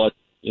it to what,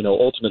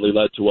 ultimately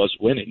led to us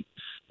winning.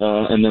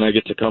 And then I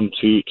get to come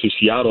to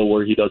Seattle,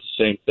 where he does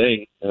the same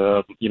thing,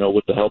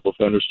 with the help of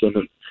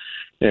Henderson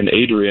and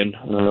Adrian,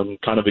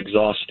 kind of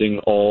exhausting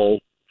all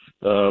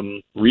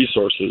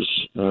resources,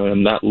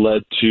 and that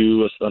led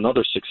to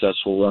another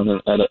successful run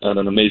at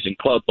an amazing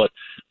club. But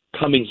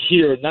coming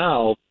here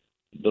now,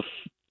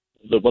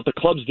 what the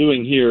club's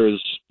doing here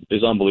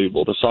is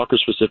unbelievable. The soccer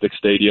specific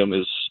stadium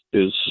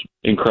is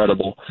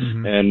incredible,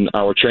 and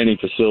our training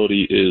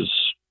facility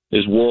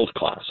is world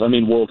class. I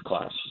mean, world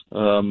class.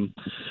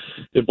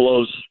 It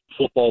blows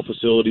football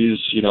facilities.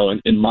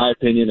 In my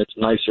opinion, it's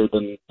nicer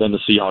than the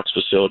Seahawks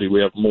facility.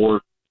 We have more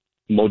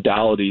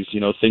modalities,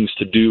 things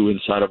to do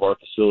inside of our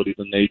facility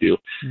than they do.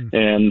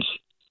 And,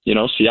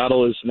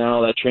 Seattle is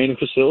now that training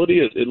facility.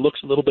 It looks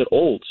a little bit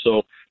old.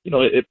 So,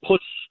 it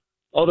puts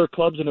other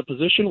clubs in a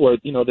position where,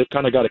 they've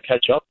kind of got to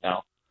catch up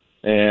now.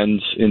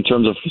 And in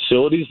terms of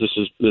facilities, this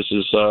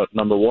is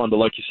number one. But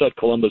like you said,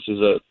 Columbus is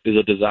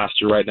a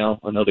disaster right now.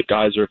 I know the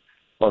guys are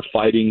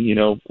fighting,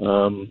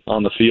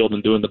 on the field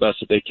and doing the best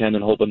that they can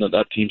and hoping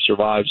that team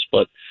survives.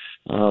 But,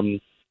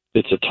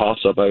 it's a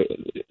toss-up.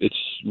 It's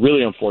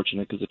really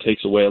unfortunate because it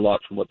takes away a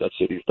lot from what that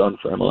city's done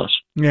for MLS.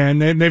 Yeah,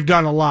 and they've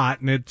done a lot,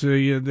 and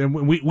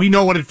we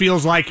know what it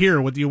feels like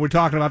here. We're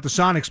talking about the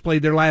Sonics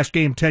played their last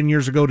game 10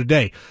 years ago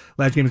today.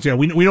 Last game in Seattle.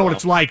 We know what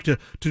it's like to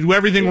do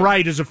everything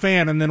right as a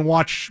fan and then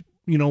watch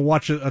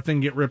a thing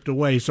get ripped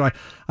away. So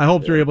I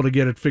hope they're able to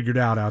get it figured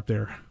out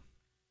there.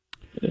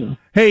 Yeah.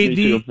 Hey,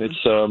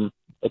 it's a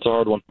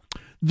hard one.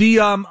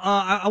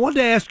 I wanted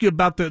to ask you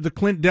about the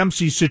Clint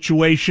Dempsey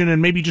situation,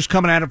 and maybe just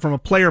coming at it from a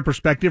player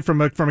perspective, from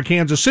a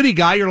Kansas City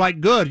guy. You're like,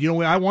 good,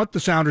 I want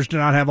the Sounders to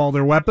not have all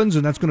their weapons,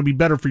 and that's going to be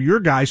better for your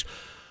guys.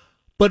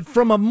 But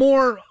from a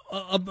more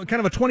kind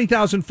of a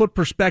 20,000 foot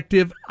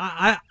perspective,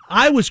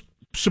 I was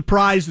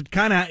surprised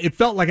that it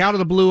felt like out of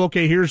the blue.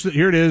 Okay, here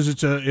it is.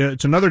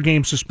 It's another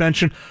game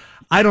suspension.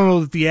 I don't know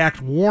that the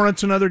act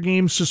warrants another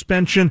game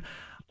suspension.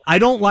 I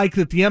don't like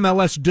that the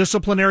MLS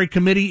disciplinary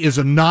committee is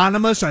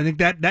anonymous. I think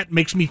that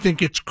makes me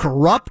think it's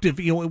corrupt. If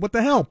what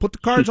the hell? Put the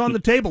cards on the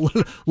table.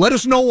 Let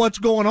us know what's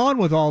going on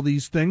with all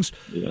these things.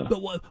 Yeah.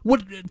 But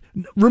what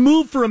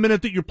remove for a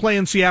minute that you're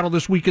playing Seattle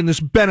this weekend. This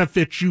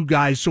benefits you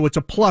guys, so it's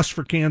a plus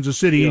for Kansas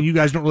City, and you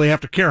guys don't really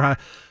have to care how.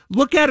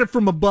 Look at it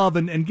from above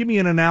and give me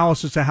an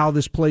analysis of how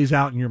this plays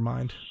out in your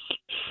mind.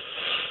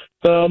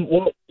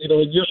 Well,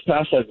 in years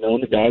past, I've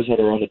known the guys that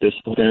are on the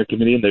disciplinary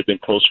committee, and they've been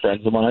close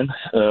friends of mine.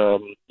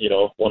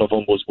 One of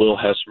them was Will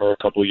Hessmer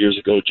a couple of years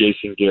ago,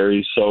 Jason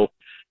Gary. So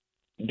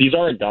these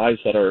aren't guys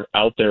that are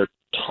out there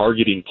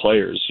targeting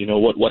players.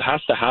 What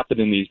has to happen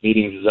in these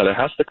meetings is that it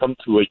has to come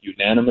to a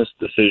unanimous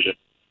decision.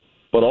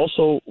 But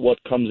also what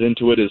comes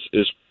into it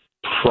is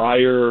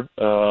prior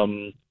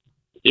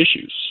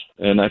issues.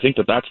 And I think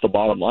that's the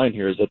bottom line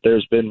here, is that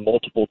there's been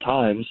multiple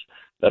times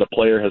that a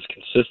player has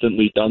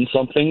consistently done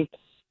something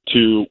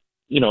to,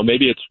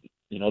 maybe it's,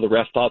 the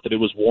ref thought that it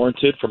was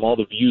warranted from all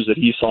the views that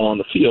he saw on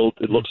the field.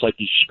 It looks like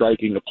he's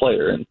striking a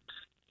player. And,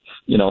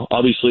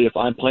 obviously if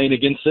I'm playing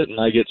against it and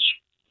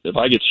if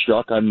I get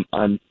struck,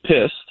 I'm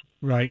pissed.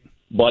 Right.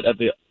 But at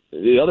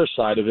the other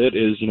side of it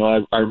is,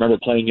 I remember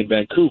playing in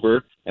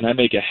Vancouver, and I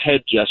make a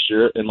head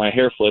gesture and my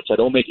hair flips. I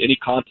don't make any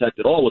contact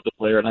at all with the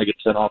player, and I get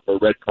sent off for a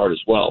red card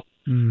as well.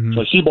 Mm-hmm.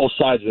 So I see both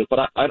sides of it,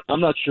 but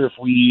I'm not sure if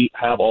we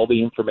have all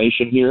the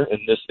information here in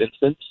this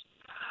instance.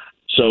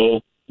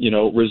 So,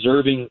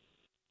 reserving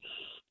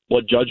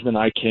what judgment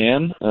I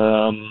can,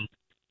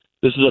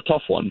 this is a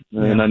tough one.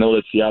 And I know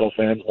that Seattle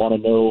fans want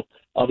to know.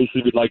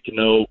 Obviously, we'd like to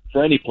know,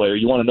 for any player,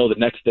 you want to know the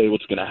next day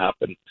what's going to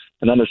happen.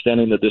 And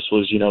understanding that this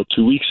was,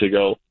 2 weeks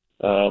ago,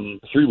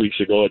 3 weeks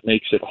ago, it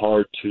makes it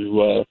hard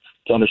to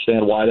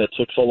understand why that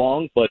took so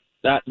long. But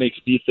that makes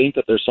me think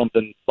that there's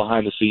something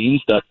behind the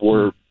scenes that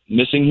we're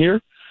missing here.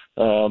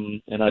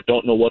 And I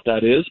don't know what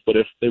that is, but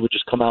if they would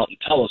just come out and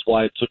tell us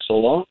why it took so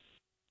long,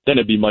 then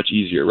it'd be much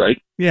easier,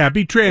 right? Yeah,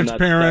 be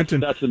transparent.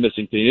 And that's the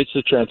missing thing. It's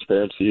a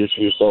transparency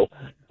issue. So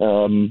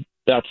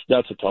that's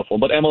a tough one.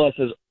 But MLS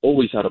has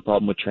always had a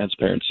problem with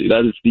transparency.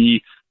 That is the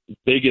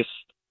biggest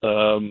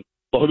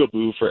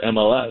bugaboo for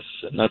MLS,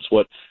 and that's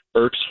what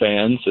irks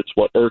fans. It's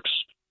what irks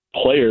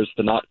players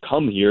to not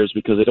come here, is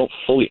because they don't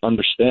fully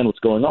understand what's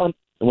going on.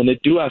 And when they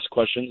do ask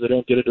questions, they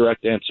don't get a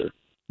direct answer.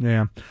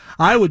 Yeah.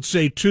 I would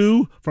say,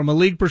 too, from a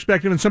league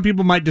perspective, and some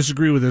people might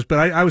disagree with this, but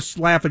I was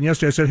laughing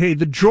yesterday. I said, hey,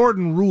 the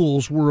Jordan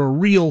rules were a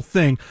real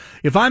thing.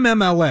 If I'm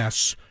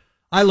MLS,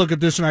 I look at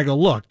this and I go,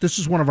 look, this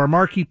is one of our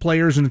marquee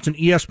players, and it's an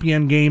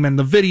ESPN game, and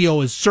the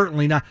video is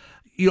certainly not.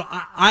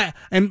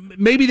 And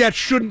maybe that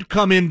shouldn't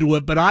come into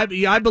it, but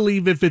I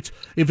believe if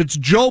it's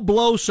Joe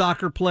Blow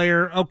soccer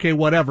player, okay,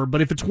 whatever.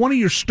 But if it's one of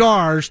your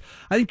stars,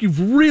 I think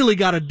you've really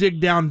got to dig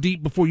down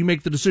deep before you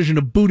make the decision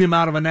to boot him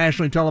out of a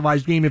nationally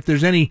televised game, if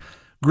there's any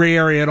gray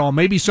area at all.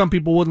 Maybe some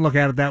people wouldn't look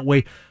at it that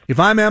way. If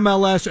I'm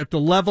MLS at the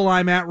level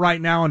I'm at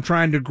right now and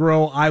trying to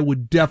grow, I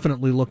would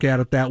definitely look at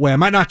it that way. I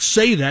might not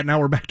say that. Now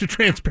we're back to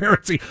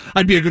transparency.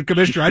 I'd be a good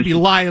commissioner. I'd be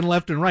lying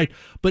left and right.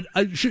 But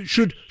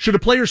should a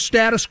player's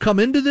status come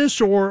into this,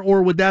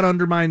 or would that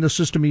undermine the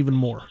system even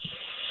more?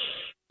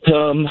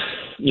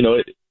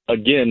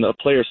 Again, a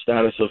player's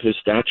status of his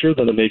stature,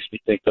 then it makes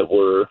me think that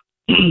we're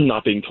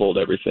not being told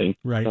everything.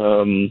 Right.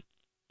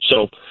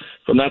 So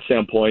from that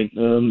standpoint,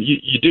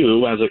 you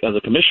do, as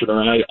a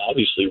commissioner, I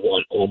obviously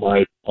want all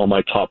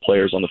my top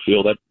players on the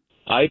field.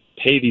 I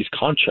pay these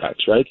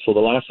contracts, right? So the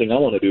last thing I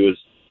want to do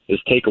is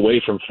take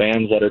away from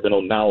fans that are going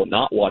to now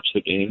not watch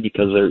the game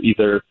because they're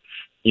either,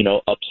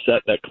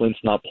 upset that Clint's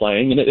not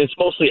playing. And it's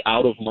mostly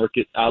out of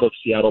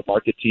Seattle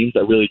market teams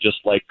that really just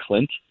like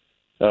Clint,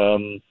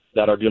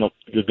 that are going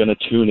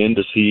to tune in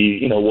to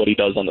see, what he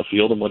does on the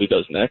field and what he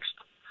does next.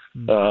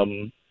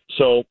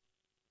 So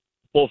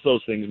both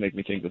those things make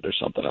me think that there's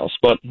something else,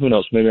 but who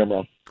knows? Maybe I'm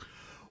wrong.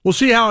 We'll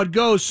see how it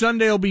goes.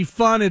 Sunday will be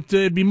fun.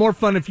 It'd be more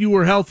fun if you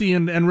were healthy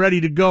and ready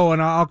to go,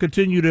 and I'll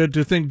continue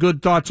to think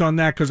good thoughts on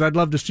that, because I'd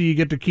love to see you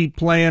get to keep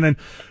playing. And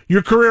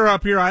your career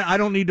up here, I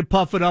don't need to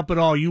puff it up at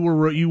all. You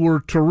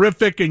were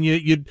terrific, and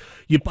you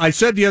I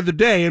said the other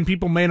day, and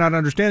people may not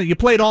understand it, you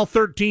played all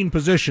 13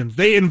 positions.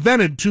 They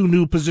invented 2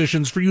 new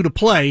positions for you to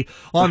play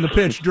on the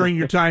pitch during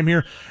your time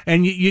here,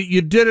 and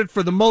you did it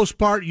for the most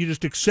part. You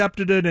just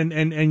accepted it,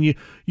 and you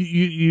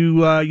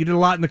did a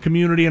lot in the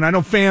community. And I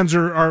know fans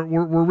were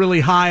really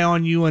high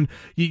on you, and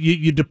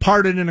you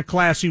departed in a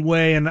classy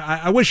way, and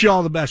I wish you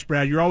all the best,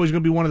 Brad. You're always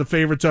going to be one of the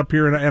favorites up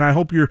here, and I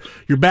hope your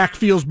back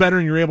feels better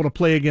and you're able to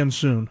play again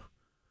soon.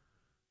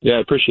 Yeah, I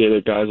appreciate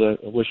it, guys. I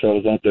wish I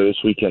was out there this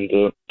weekend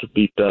to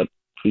beat that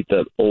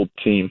old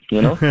team,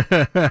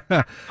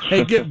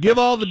 Hey, give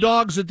all the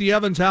dogs at the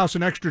Evans house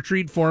an extra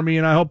treat for me,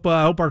 and I hope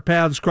our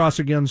paths cross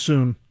again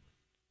soon.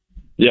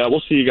 Yeah,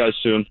 we'll see you guys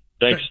soon.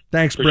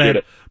 Thanks,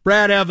 Brad.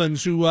 Brad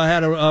Evans, who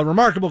had a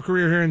remarkable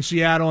career here in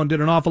Seattle and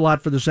did an awful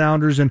lot for the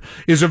Sounders, and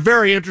is a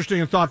very interesting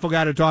and thoughtful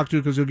guy to talk to,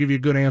 because he'll give you a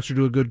good answer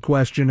to a good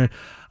question.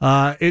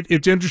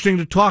 It's interesting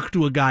to talk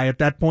to a guy at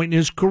that point in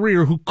his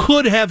career who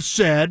could have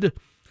said,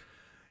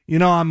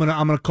 I'm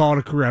gonna call it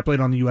a career. I played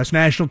on the U.S.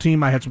 national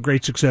team. I had some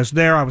great success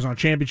there. I was on a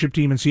championship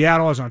team in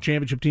Seattle. I was on a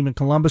championship team in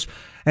Columbus.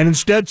 And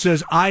instead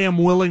says, I am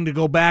willing to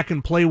go back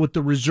and play with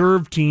the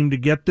reserve team to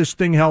get this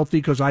thing healthy,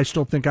 because I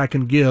still think I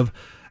can give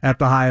at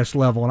the highest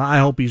level. And I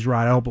hope he's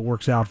right. I hope it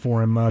works out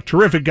for him.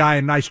 Terrific guy,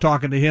 and nice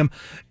talking to him.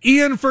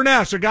 Ian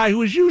Furness, a guy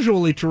who is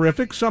usually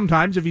terrific,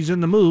 sometimes if he's in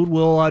the mood,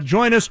 will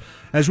join us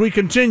as we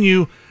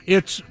continue.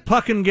 It's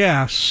Puck and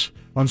Gas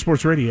on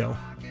Sports Radio.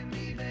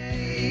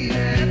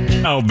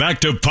 Now back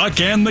to Puck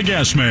and the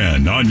Gas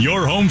Man on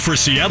your home for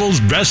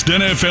Seattle's best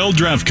NFL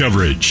draft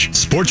coverage.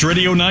 Sports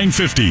Radio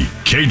 950,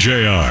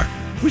 KJR.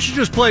 We should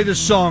just play this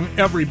song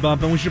every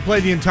bump, and we should play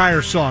the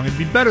entire song. It'd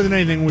be better than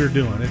anything we're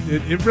doing.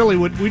 It really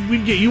would.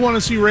 We'd get. You want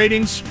to see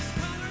ratings?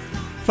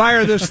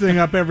 Fire this thing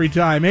up every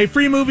time. Hey,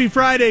 Free Movie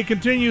Friday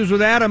continues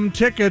with Adam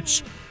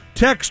Tickets.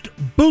 Text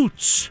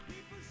BOOTS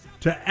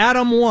to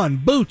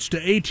Adam1. BOOTS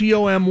to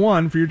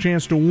ATOM1 for your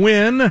chance to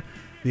win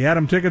the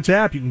Adam Tickets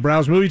app. You can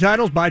browse movie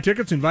titles, buy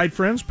tickets, invite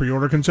friends,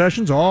 pre-order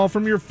concessions, all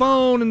from your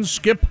phone, and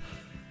skip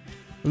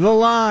The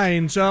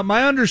lines.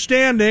 My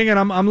understanding, and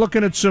I'm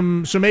looking at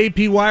some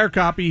AP wire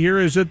copy here,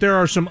 is that there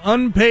are some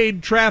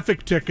unpaid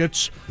traffic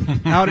tickets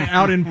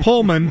out in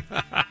Pullman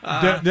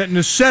that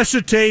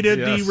necessitated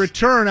the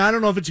return. I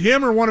don't know if it's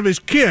him or one of his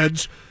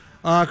kids,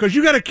 because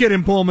you got a kid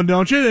in Pullman,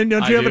 don't you? And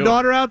don't you have a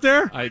daughter out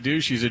there? I do.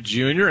 She's a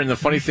junior. And the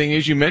funny thing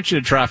is, you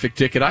mentioned a traffic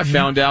ticket. I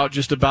found out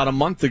just about a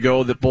month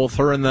ago that both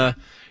her and the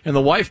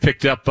wife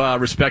picked up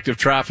respective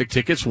traffic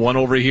tickets, one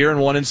over here and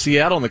one in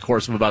Seattle in the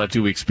course of about a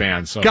 2-week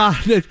span. So, God,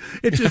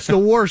 it's the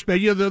worst, man.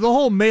 The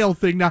whole mail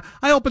thing. Now,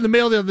 I opened the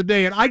mail the other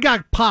day, and I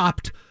got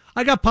popped.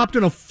 I got popped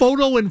in a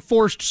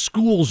photo-enforced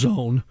school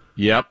zone.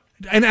 Yep.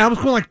 And I was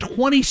going like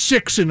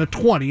 26 in a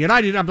 20, and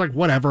I'm like,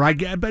 whatever. I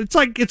get, but it's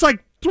like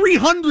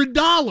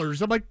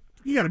 $300. I'm like,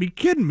 you got to be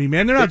kidding me,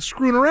 man. They're not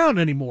screwing around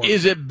anymore.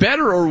 Is it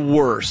better or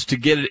worse to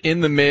get it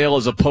in the mail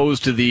as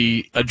opposed to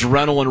the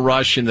adrenaline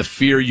rush and the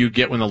fear you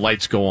get when the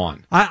lights go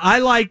on? I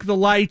like the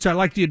lights. I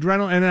like the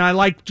adrenaline, and I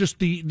like just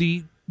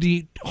the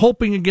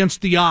hoping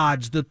against the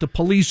odds that the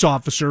police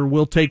officer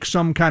will take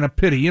some kind of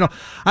pity. I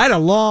had a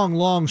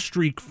long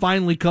streak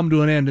finally come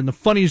to an end in the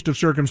funniest of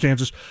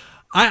circumstances.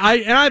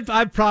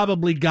 I've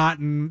probably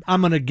gotten,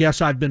 I'm going to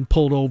guess I've been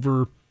pulled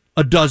over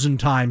a dozen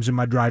times in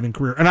my driving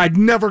career, and I'd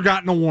never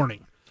gotten a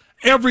warning.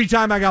 Every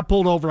time I got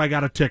pulled over, I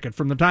got a ticket.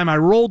 From the time I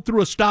rolled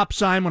through a stop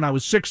sign when I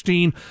was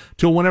 16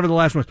 till whenever the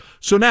last one was.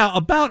 So now,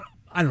 about,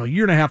 I don't know, a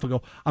year and a half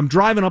ago, I'm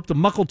driving up the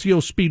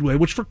Mukilteo Speedway,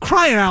 which, for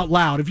crying out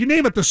loud, if you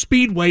name it the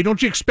Speedway,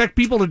 don't you expect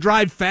people to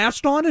drive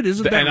fast on it?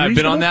 Isn't that reasonable? And I've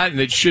been on that,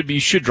 and you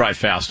should drive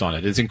fast on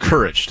it. It's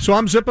encouraged. So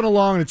I'm zipping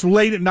along, and it's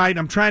late at night, and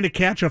I'm trying to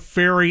catch a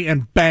ferry,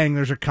 and bang,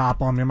 there's a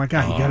cop on me. I'm like, you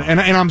got it. And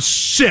I'm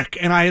sick,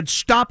 and I had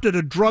stopped at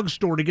a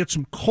drugstore to get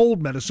some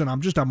cold medicine.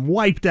 I'm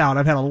wiped out.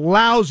 I've had a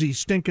lousy,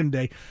 stinking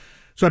day.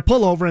 So I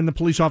pull over, and the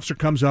police officer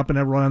comes up, and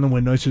everyone on the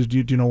window, he says,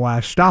 do you know why I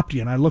stopped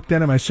you? And I looked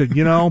at him, I said,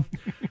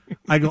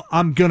 I go,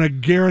 I'm going to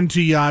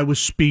guarantee you I was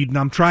speeding.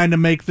 I'm trying to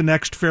make the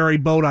next ferry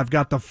boat. I've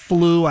got the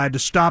flu. I had to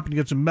stop and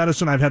get some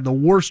medicine. I've had the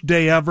worst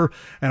day ever,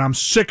 and I'm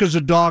sick as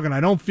a dog, and I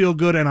don't feel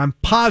good, and I'm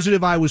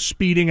positive I was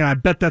speeding, and I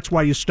bet that's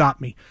why you stopped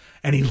me.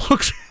 And he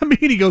looks at me,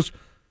 and he goes,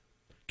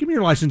 give me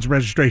your license and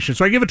registration.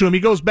 So I give it to him. He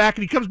goes back,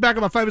 and he comes back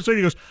about 5 minutes later.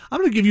 He goes, I'm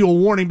going to give you a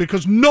warning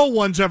because no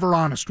one's ever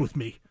honest with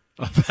me.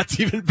 Oh, that's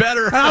even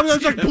better. I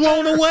was like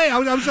blown away. I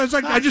was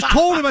like, I just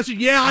told him, I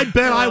said, yeah, I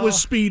bet I was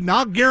speeding.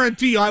 I'll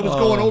guarantee you I was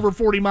going over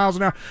 40 miles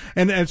an hour.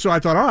 And so I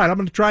thought, all right, I'm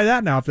going to try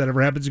that now if that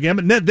ever happens again.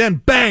 But then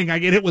bang, I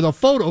get hit with a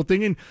photo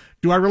thing. And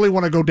do I really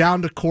want to go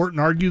down to court and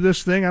argue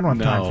this thing? I don't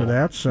have time for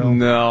that. So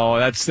no,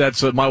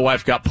 that's my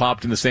wife got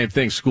popped in the same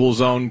thing. School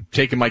zone,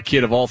 taking my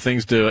kid of all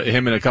things to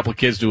him and a couple of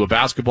kids to a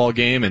basketball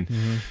game and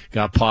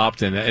got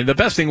popped. And the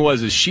best thing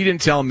is she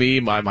didn't tell me.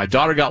 My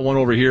daughter got one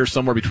over here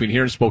somewhere between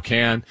here and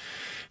Spokane.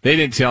 They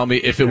didn't tell me.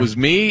 If it was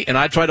me and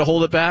I tried to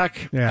hold it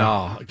back,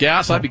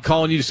 I'd be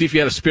calling you to see if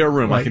you had a spare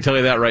room. Right. I can tell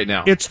you that right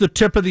now. It's the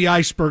tip of the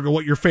iceberg of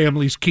what your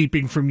family's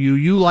keeping from you.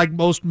 You, like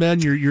most men,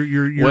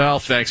 you're well,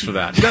 thanks for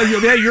that.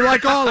 You're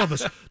like all of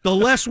us. The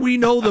less we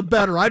know, the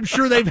better. I'm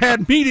sure they've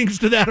had meetings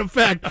to that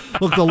effect.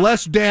 Look, the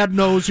less Dad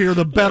knows here,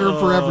 the better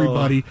for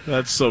everybody.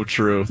 That's so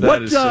true.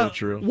 That is so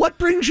true. What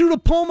brings you to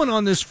Pullman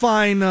on this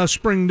fine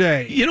spring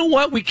day? You know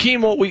what? I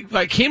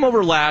came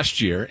over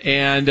last year,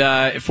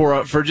 and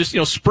for just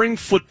spring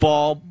football.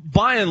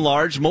 By and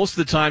large, most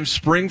of the time,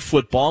 spring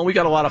football, and we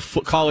got a lot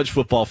of college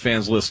football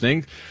fans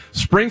listening.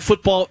 Spring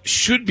football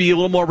should be a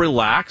little more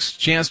relaxed,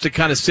 chance to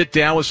kind of sit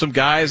down with some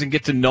guys and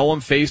get to know them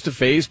face to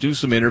face, do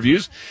some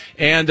interviews.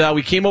 And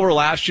we came over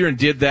last year and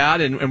did that,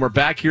 and we're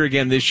back here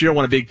again this year. I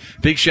want a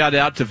big shout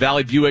out to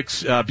Valley Buick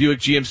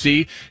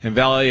GMC and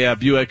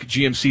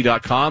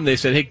ValleyBuickGMC.com. They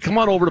said, hey, come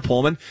on over to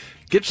Pullman.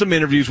 Get some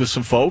interviews with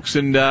some folks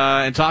and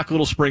talk a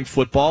little spring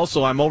football.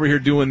 So I'm over here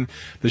doing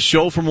the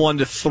show from 1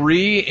 to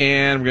 3,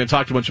 and we're going to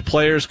talk to a bunch of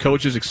players,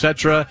 coaches,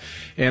 etc.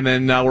 And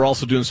then we're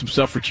also doing some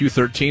stuff for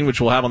Q13, which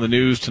we'll have on the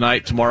news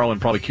tonight, tomorrow, and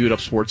probably Queued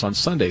Up Sports on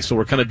Sunday. So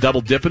we're kind of double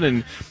dipping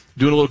and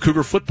doing a little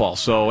Cougar football.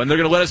 And they're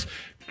going to let us,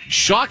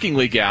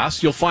 shockingly,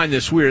 Gas, you'll find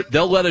this weird,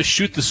 they'll let us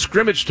shoot the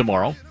scrimmage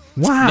tomorrow.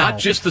 Wow. Not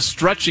just the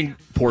stretching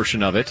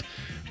portion of it.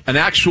 An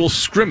actual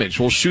scrimmage.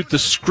 We'll shoot the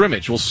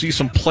scrimmage. We'll see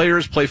some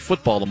players play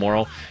football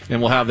tomorrow,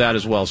 and we'll have that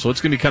as well. So it's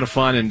going to be kind of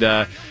fun. And,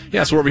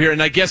 so we're over here.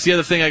 And I guess the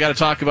other thing I got to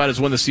talk about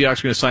is when the Seahawks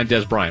are going to sign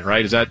Des Bryant,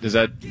 right? Is that we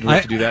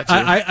have to do that too?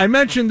 I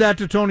mentioned that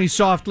to Tony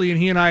softly, and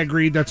he and I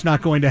agreed that's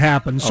not going to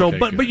happen. So, okay,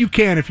 but you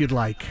can if you'd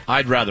like.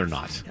 I'd rather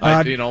not.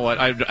 You know what?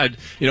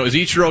 Is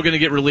Ichiro going to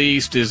get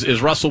released?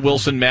 Is Russell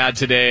Wilson mad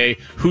today?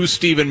 Who's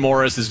Stephen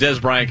Morris? Is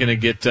Des Bryant going to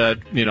get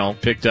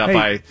picked up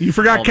by? You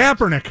forgot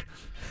Kaepernick.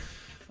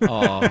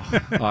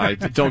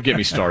 Don't get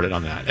me started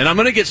on that. And I'm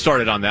going to get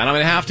started on that. I'm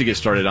going to have to get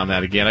started on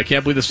that again. I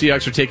can't believe the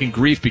Seahawks are taking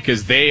grief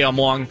because they,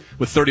 along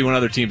with 31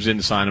 other teams,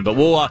 didn't sign him. But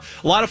we'll a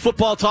lot of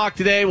football talk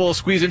today. We'll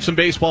squeeze in some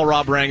baseball.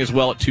 Rob Rang as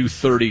well at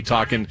 2:30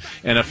 talking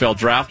NFL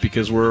draft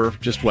because we're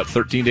just,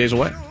 13 days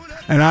away.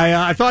 And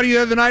I thought of you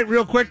the other night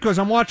real quick because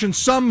I'm watching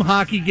some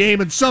hockey game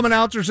and some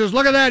announcer says,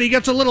 look at that, he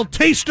gets a little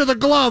taste of the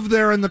glove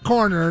there in the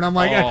corner. And I'm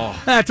like,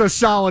 that's a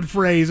solid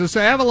phrase. I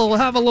say, have a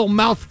little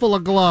mouthful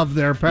of glove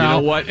there, pal. You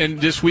know what?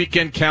 And this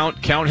weekend,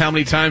 count how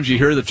many times you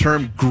hear the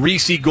term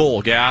greasy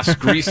goal, Gas.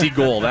 Greasy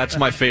goal. That's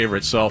my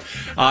favorite. So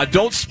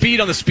don't speed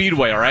on the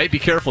speedway, all right? Be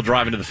careful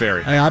driving to the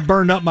ferry. Hey, I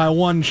burned up my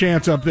one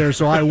chance up there,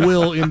 so I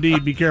will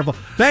indeed be careful.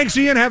 Thanks,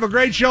 Ian. Have a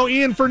great show.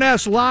 Ian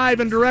Furness, live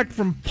and direct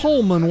from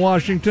Pullman,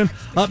 Washington.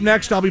 Up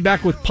next, I'll be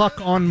back with Puck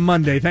on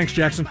Monday. Thanks,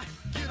 Jackson.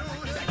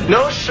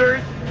 No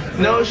shirt,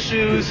 no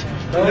shoes,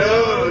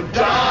 no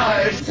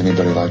ties.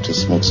 Anybody like to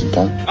smoke some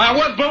pot? I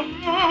was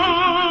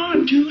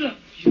born to love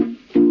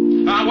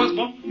you. I was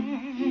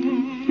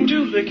born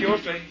to lick your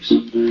face.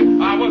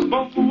 I was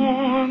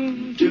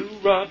born to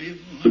rub you.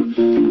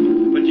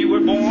 But you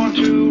were born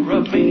to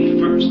rub me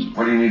first.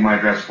 What do you need my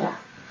address for?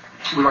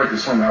 We'd like to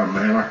send out a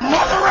mailer.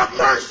 Mother of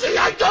mercy,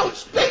 I don't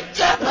speak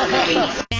Japanese!